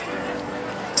 hallelujah.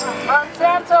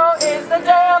 Monsanto is the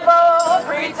devil,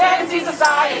 pretends he's a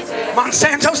scientist.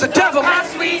 Monsanto's the devil.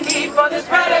 That's we need for this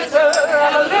predator,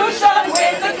 evolution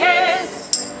with a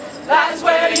kiss. That's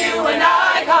where you and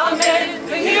I come in,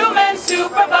 the human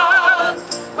superbug.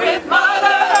 With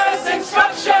Mother Earth's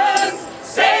instructions,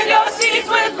 save your seeds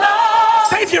with love.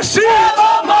 Save your seeds.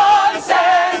 Devil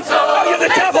Monsanto, oh, you're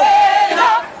the devil.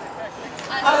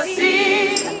 A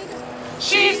seed,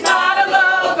 she's not a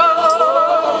logo.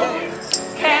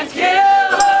 Can't kill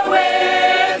her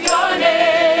with your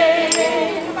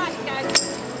name.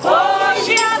 Oh,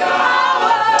 she's the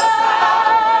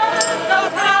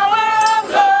power of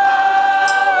love.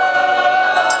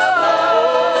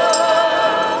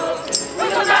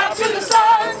 With a map to the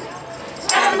sun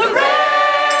and the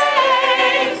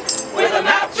rain. With a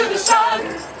map to the sun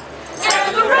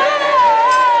and the rain.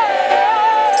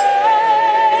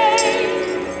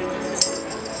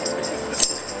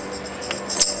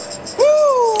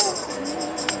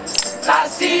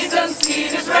 Last season's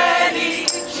seed is ready.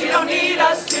 She don't need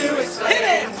us to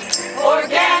explain.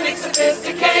 Organic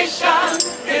sophistication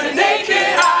in the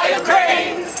naked eye of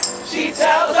crane. She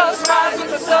tells us rise with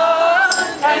the sun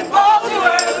and fall to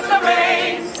earth with the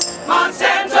rain.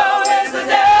 Monsanto is the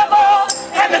devil,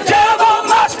 and the devil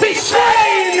must be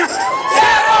slain.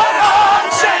 Devil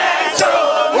Monsanto,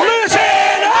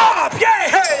 listen up,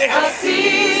 yeah. A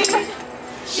seed,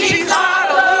 she's not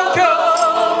a logo.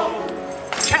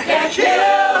 Can't kill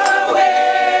her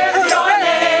with your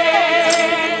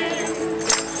name.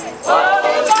 Oh,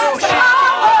 that's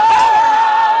power.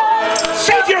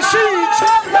 Save your seeds.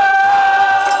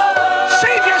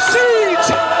 Save your seeds.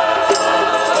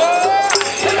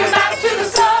 With a map to the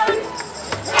sun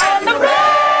and the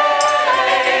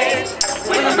rain.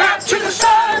 With a map to the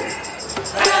sun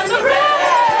and the rain.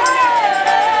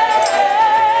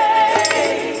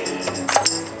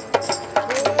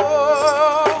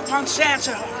 Oh,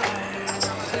 Monsanto.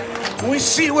 We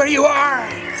see where you are.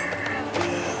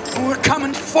 We're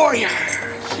coming for you.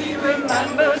 She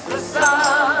remembers the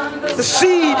sun, the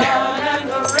seed, and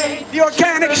the rain. the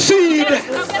organic seed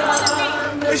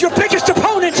is your biggest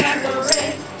opponent.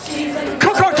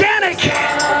 Cook organic,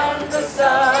 not the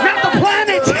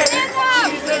planet.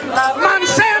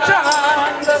 Monsanto,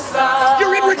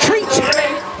 you're in retreat.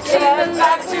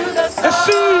 The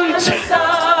seeds,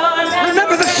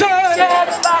 remember the sun.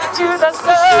 The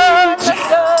seeds,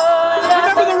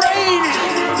 remember the rain.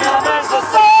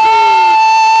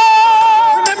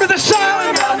 Remember the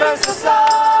sun.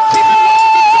 Keep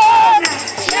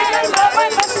in love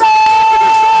with the sun.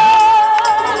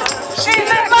 She's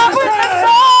in love with the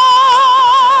sun.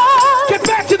 Get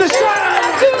back to the sun.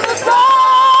 Get back to the sun.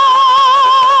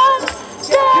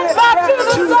 Get back to the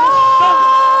sun.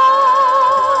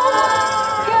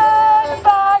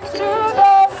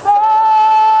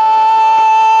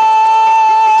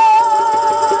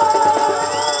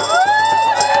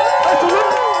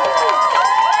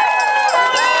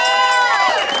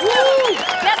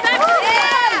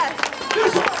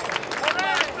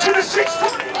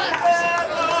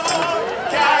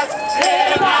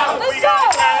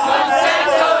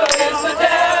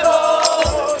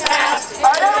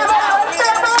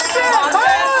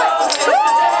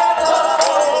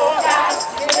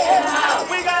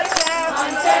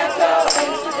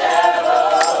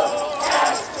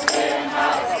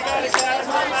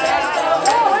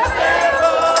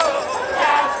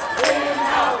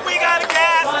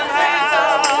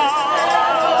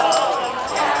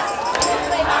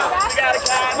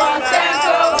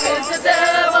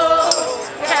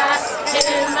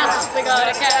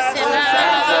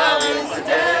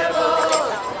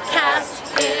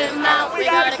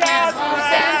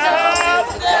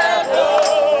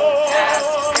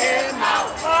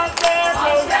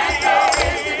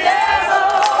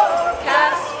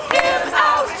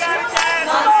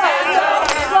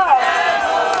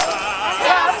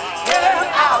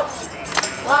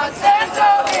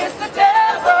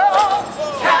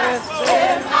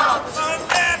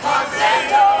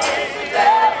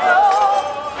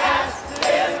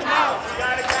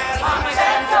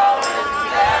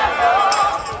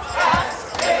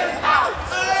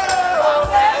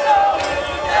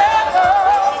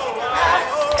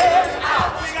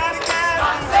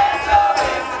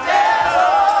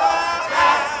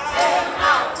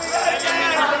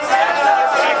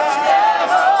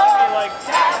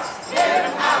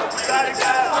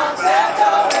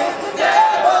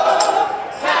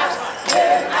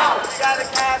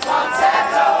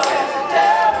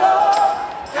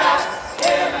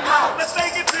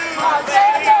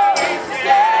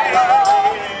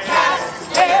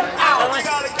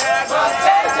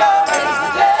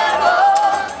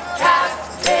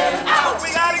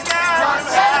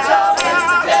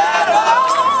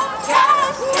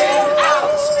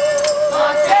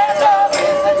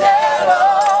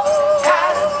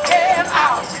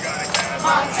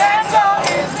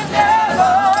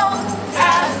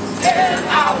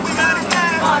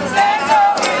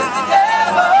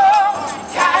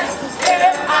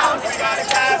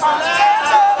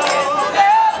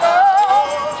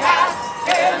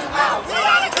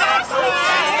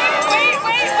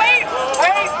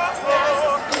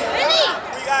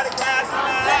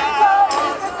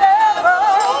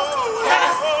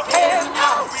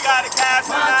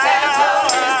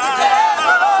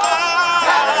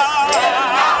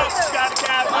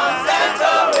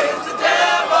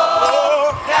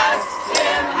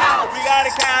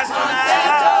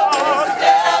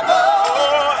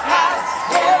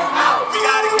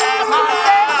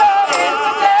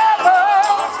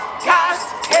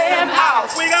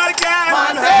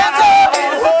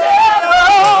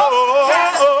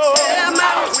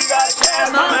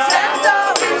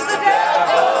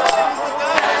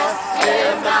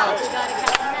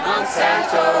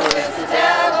 Monsanto is the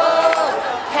devil.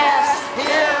 Cast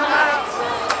him out.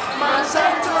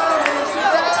 Monsanto is the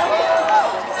devil.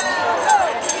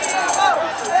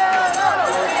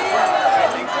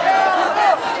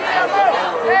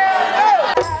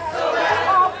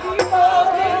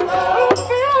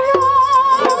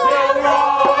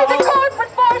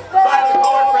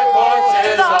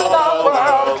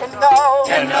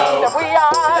 That we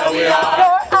are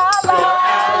your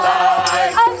allies.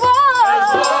 As one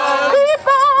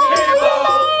people united.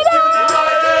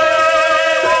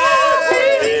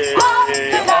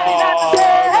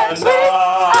 We are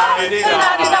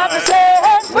the 99%.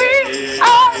 We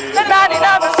are the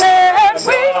 99%.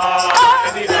 We are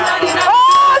the 99%.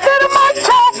 Oh, to the mic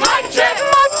check, mic check,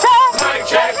 mic check, mic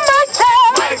check, mic check,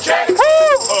 mic check.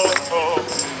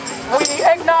 We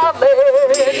acknowledge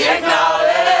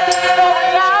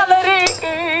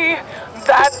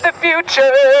that the future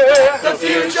of the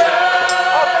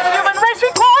human race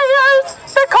requires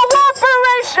the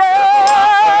cooperation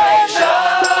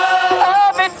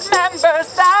of its members,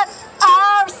 that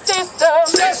our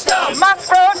system must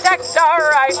protect our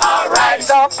rights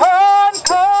upon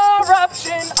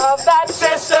corruption of that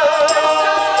system.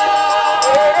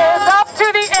 It is up to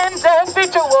the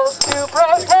individuals to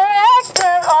protect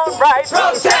their own rights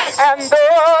and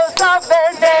those of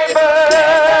their neighbors.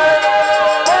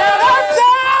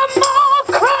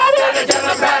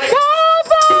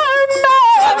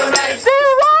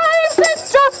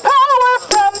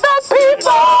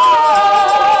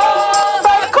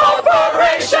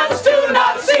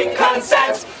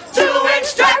 Consent to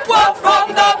extract wealth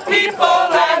from the people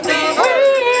and the we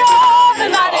are the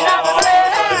 99%.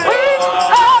 We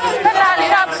are the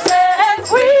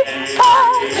 99%. We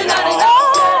are the 99%. We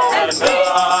are the 99%.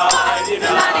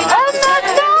 And that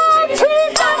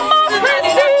 19th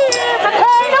democracy is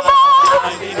attainable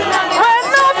when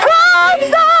the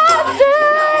process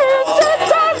is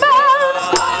determined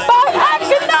by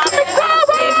economic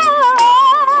power.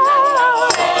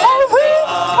 And we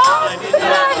are the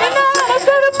 99%.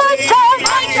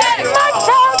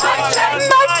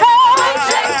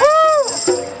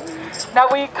 Now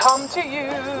we come to you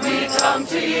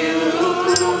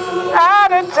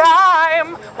at a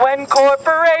time when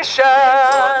corporations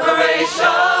would place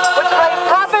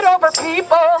profit over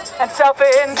people and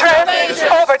self-interest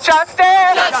over justice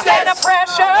and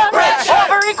oppression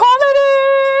over equality.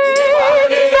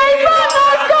 They run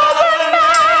our government,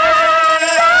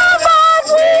 but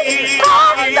we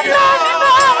are the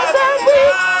 99%. We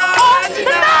are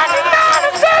the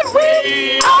 99%. We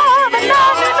are the 99%.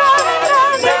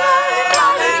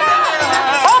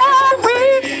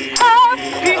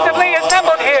 Peaceably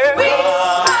assembled here. We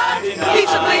are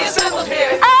peaceably assembled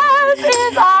here. As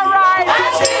is our right.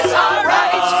 As is our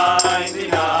right.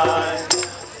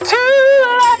 To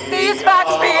let these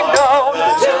facts be known.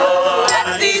 To let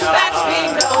these facts be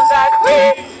known that we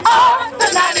are the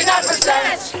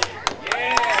 99%.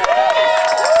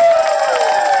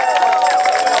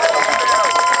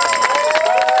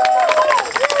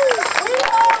 We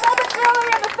are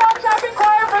momentarily in the self-shopping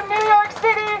choir from New York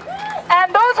City,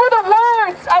 and those were the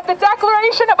words of the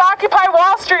Declaration of Occupy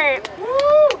Wall Street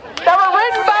that were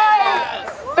written by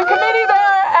the committee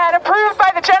there and approved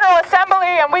by the General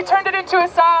Assembly, and we turned it into a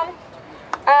song.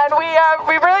 And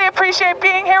we really appreciate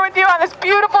being here with you on this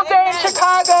beautiful day in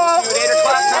Chicago.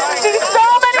 See so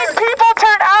many people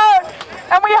turn out,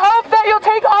 and we hope that you'll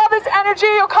take all this energy,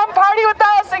 you'll come party with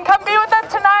us and come be with us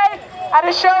tonight at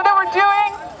a show that we're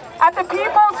doing at the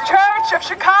People's Church of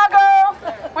Chicago,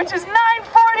 which is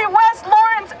 940 West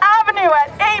Lawrence Avenue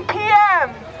at 8 p.m.